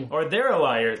mean? Or they're a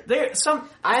liar.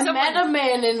 I met a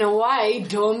man in Hawaii.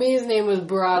 Told me his name was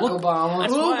Barack Obama.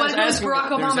 That's Ooh, why I but was it was asking Barack if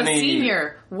there's Obama any-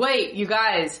 Sr. Wait, you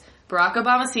guys. Barack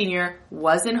Obama Sr.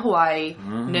 was in Hawaii,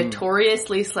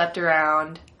 notoriously slept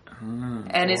around,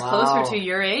 and is Wow. closer to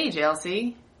your age,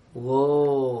 Elsie.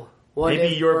 Whoa. What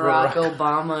Maybe if you're Barack Barack.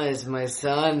 Obama is my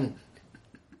son?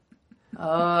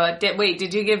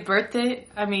 Did you give birthday?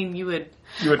 I mean, you would...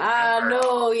 I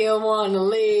know you want to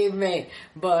leave me,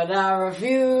 but I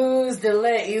refuse to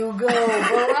let you go.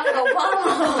 Barack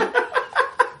Obama.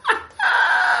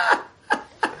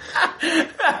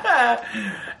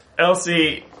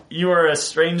 Elsie, you are a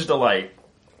strange delight.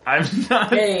 I'm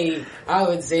not... Hey, I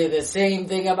would say the same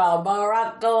thing about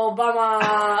Barack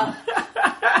Obama.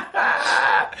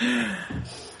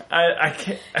 I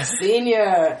can't...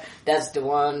 Senior, that's the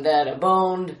one that I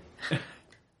boned.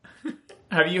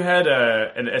 Have you had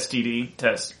an STD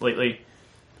test lately?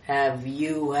 Have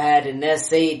you had an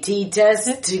SAT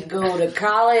test to go to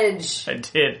college? I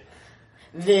did.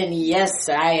 Then yes,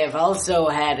 I have also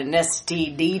had an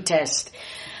STD test.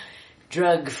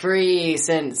 Drug-free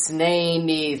since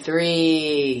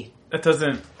 93. That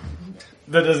doesn't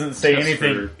say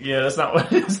anything. Yeah, that's not what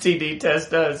an STD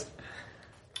test does.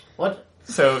 What?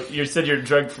 So you said you're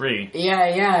drug-free.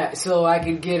 Yeah, so I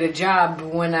could get a job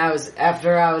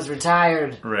after I was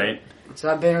retired. Right. So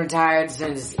I've been retired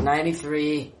since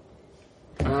 93.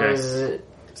 Okay. I was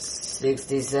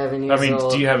 67 years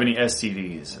old. Do you have any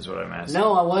STDs is what I'm asking.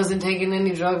 No, I wasn't taking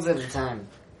any drugs at the time.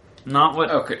 Not what...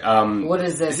 Okay, what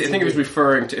is that? I think it was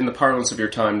referring to, in the parlance of your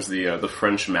times, the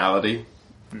French malady.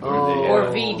 Or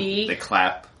VD. They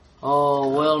clap. Oh,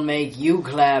 we'll make you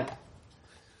clap.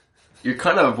 You're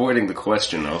kind of avoiding the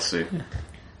question, Elsie.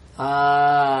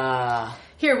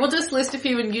 Here, we'll just list a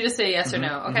few and you just say yes or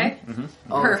no, okay?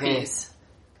 Herpes.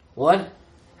 What?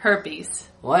 Herpes.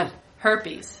 What?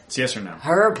 Herpes. It's yes or no.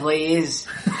 Her, please.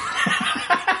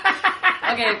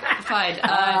 Okay, fine.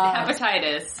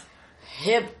 Hepatitis.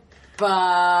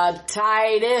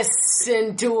 Hepatitis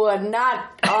into a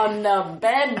knot on the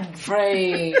bed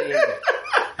frame.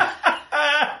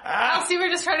 Elsie, we're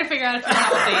just trying to figure out if you're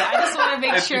healthy. I just want to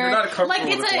make sure. You're not comfortable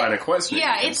with this line of questioning.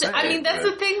 Yeah, that's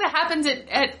the thing that happens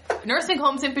at nursing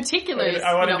homes in particular.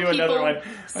 I want to do another one.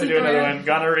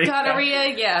 Gonorrhea.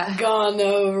 Gonorrhea, yeah.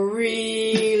 Gonna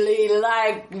really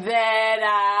like that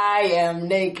I am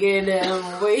naked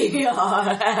and we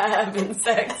are having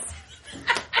sex.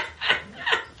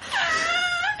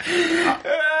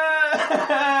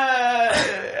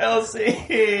 Elsie.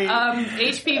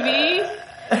 HPV.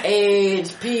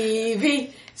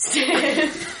 HPV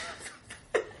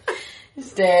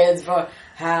stands for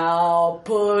how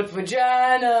put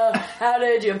vagina. How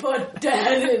did you put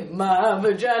that in my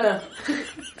vagina?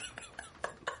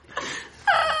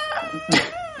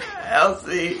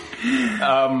 Elsie.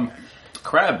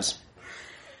 Crabs.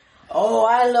 Oh,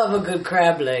 I love a good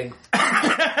crab leg.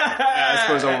 I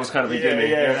suppose that was kind of a gimme.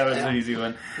 Yeah, that was an easy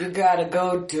one. You gotta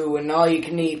go to an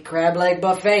all-you-can-eat crab leg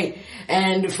buffet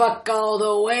and fuck all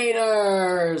the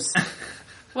waiters.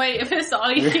 Wait, if it's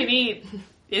all you can eat,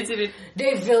 is it...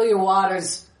 They fill your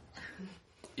waters.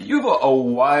 You have a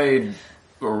wide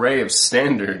array of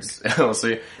standards,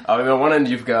 Elsie. On the one end,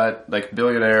 you've got like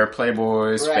billionaire,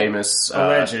 playboys, Right. famous,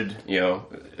 Alleged,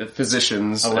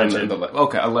 physicians, Alleged.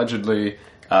 Allegedly,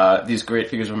 these great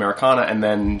figures of Americana, and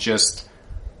then just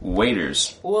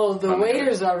waiters. Well, the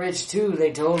waiters are rich too,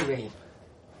 they told me.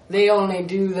 They only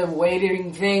do the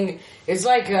waiting thing. It's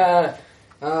like,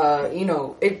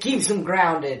 it keeps them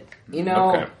grounded,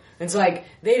 Okay. It's like,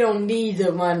 they don't need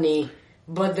the money,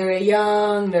 but they're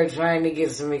young, they're trying to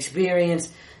get some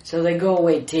experience, so they go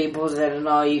wait tables at an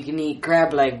all-you-can-eat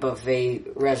crab leg buffet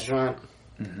restaurant.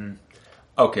 Mm-hmm.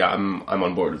 Okay, I'm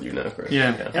on board with you now, Chris. Yeah.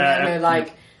 And then they're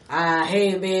like,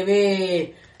 hey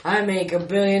baby, I make $1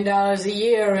 billion a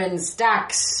year in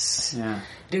stocks. Yeah.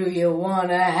 Do you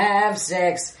wanna have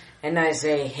sex? And I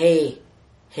say, hey,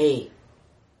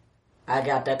 I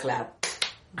got the clap.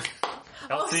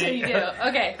 Oh, so you do.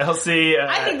 Okay. Elsie,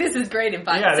 I think this is great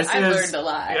advice. Yeah, I've learned a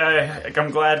lot.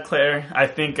 I'm glad, Claire. I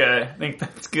think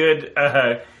that's good.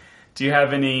 Do you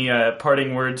have any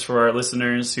parting words for our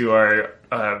listeners who are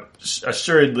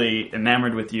assuredly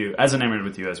enamored with you as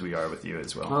we are with you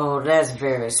as well? Oh, that's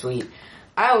very sweet.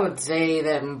 I would say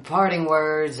that my parting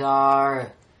words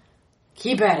are,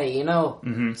 keep at it,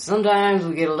 Mm-hmm. Sometimes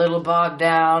we get a little bogged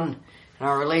down in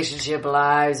our relationship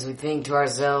lives. We think to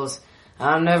ourselves,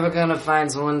 I'm never gonna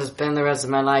find someone to spend the rest of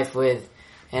my life with.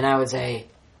 And I would say,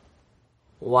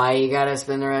 why you gotta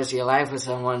spend the rest of your life with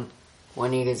someone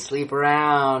when you can sleep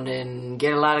around and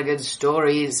get a lot of good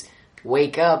stories,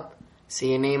 wake up, see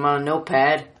your name on a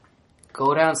notepad,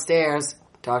 go downstairs,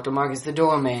 talk to Marcus the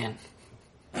doorman.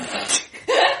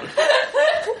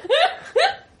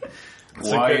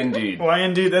 Why indeed? Why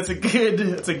indeed? That's a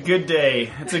good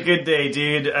day. It's a good day,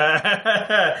 dude.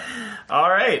 All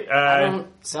right.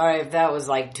 Sorry if that was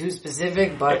like too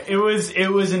specific, but it was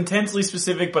intensely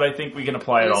specific, but I think we can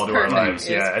apply it all to our lives.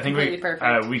 Yeah, I think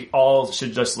we all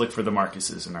should just look for the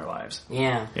Marcuses in our lives.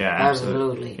 Yeah,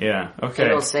 absolutely. Yeah, okay.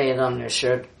 It'll say it on their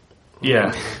shirt.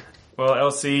 Yeah. Well,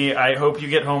 Elsie, I hope you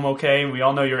get home okay. We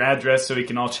all know your address, so we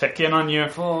can all check in on you.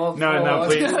 No,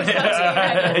 please.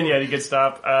 Yeah, you can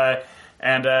stop.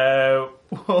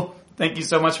 Well, thank you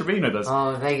so much for being with us.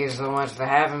 Oh, thank you so much for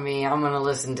having me. I'm going to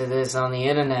listen to this on the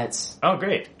internets. Oh,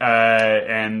 great.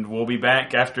 And we'll be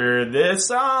back after this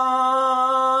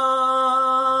song.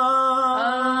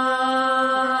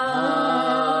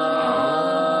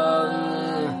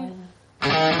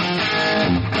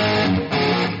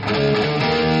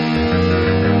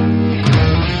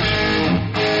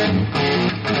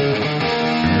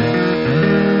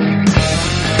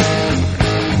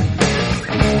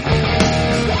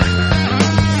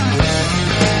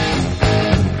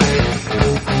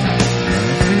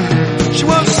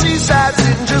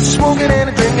 Just smoking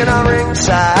and drinking on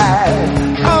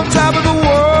ringside, on top of the world,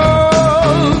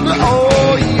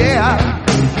 oh yeah.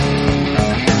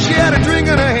 She had a drink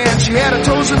in her hand, she had her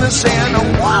toes in the sand,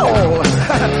 oh wow,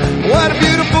 what a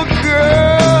beautiful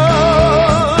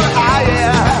girl, ah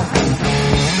yeah.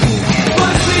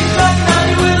 One sweet like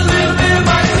honey with a little bit of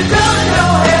money, she doesn't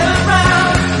know head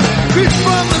around. Fish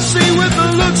from the sea with the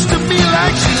looks to me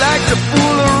like she liked to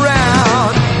fool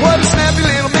around. What a snappy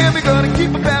little man, we're gonna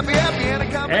keep her happy.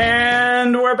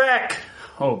 And we're back.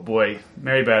 Oh boy,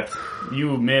 Mary Beth,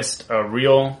 you missed a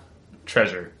real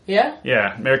treasure. Yeah?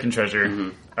 Yeah, American treasure.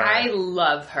 Mm-hmm. I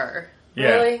love her.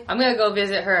 Yeah. Really? I'm gonna go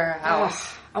visit her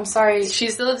house. I'm sorry. She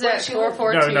still lives at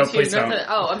 442. No, please don't.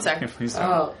 Oh, I'm sorry. Please don't.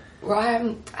 Oh,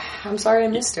 well, I'm sorry I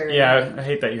missed her. Yeah, I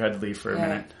hate that you had to leave for a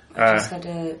minute. I just had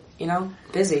to,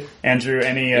 busy. Andrew,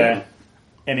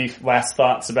 any last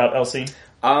thoughts about Elsie?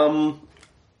 I'm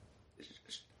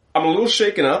a little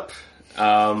shaken up.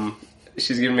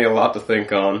 She's given me a lot to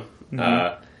think on.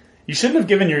 Mm-hmm. You shouldn't have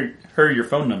given her your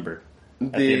phone number. She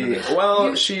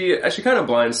kind of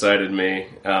blindsided me.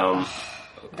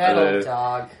 That old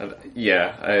dog.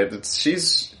 Yeah,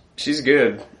 she's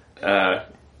good.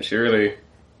 She really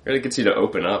gets you to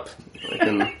open up.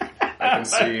 I can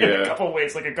see a couple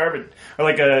ways, like a garbage or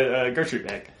like a grocery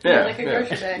bag. Yeah, like a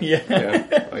grocery bag. Yeah.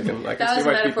 I can that was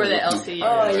a metaphor that Elsie.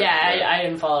 Oh yeah, I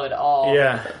didn't follow it at all.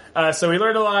 Yeah. So we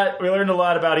learned a lot. We learned a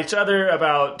lot about each other,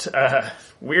 about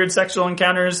weird sexual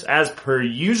encounters, as per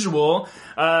usual.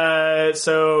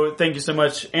 So thank you so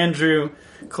much, Andrew,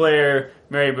 Claire,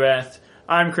 Mary Beth.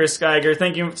 I'm Chris Geiger.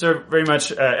 Thank you so very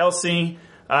much, Elsie.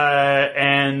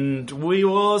 And we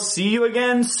will see you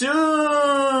again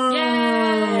soon.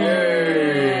 Yay!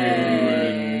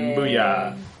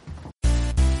 Booyah.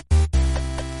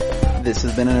 This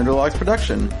has been a Nerdologues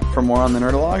production. For more on the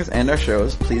Nerdologues and our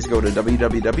shows, please go to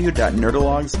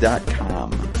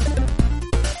www.nerdologues.com.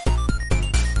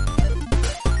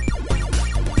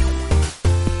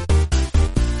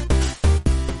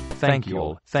 Thank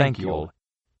you.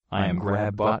 I am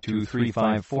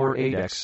GrabBot23548X.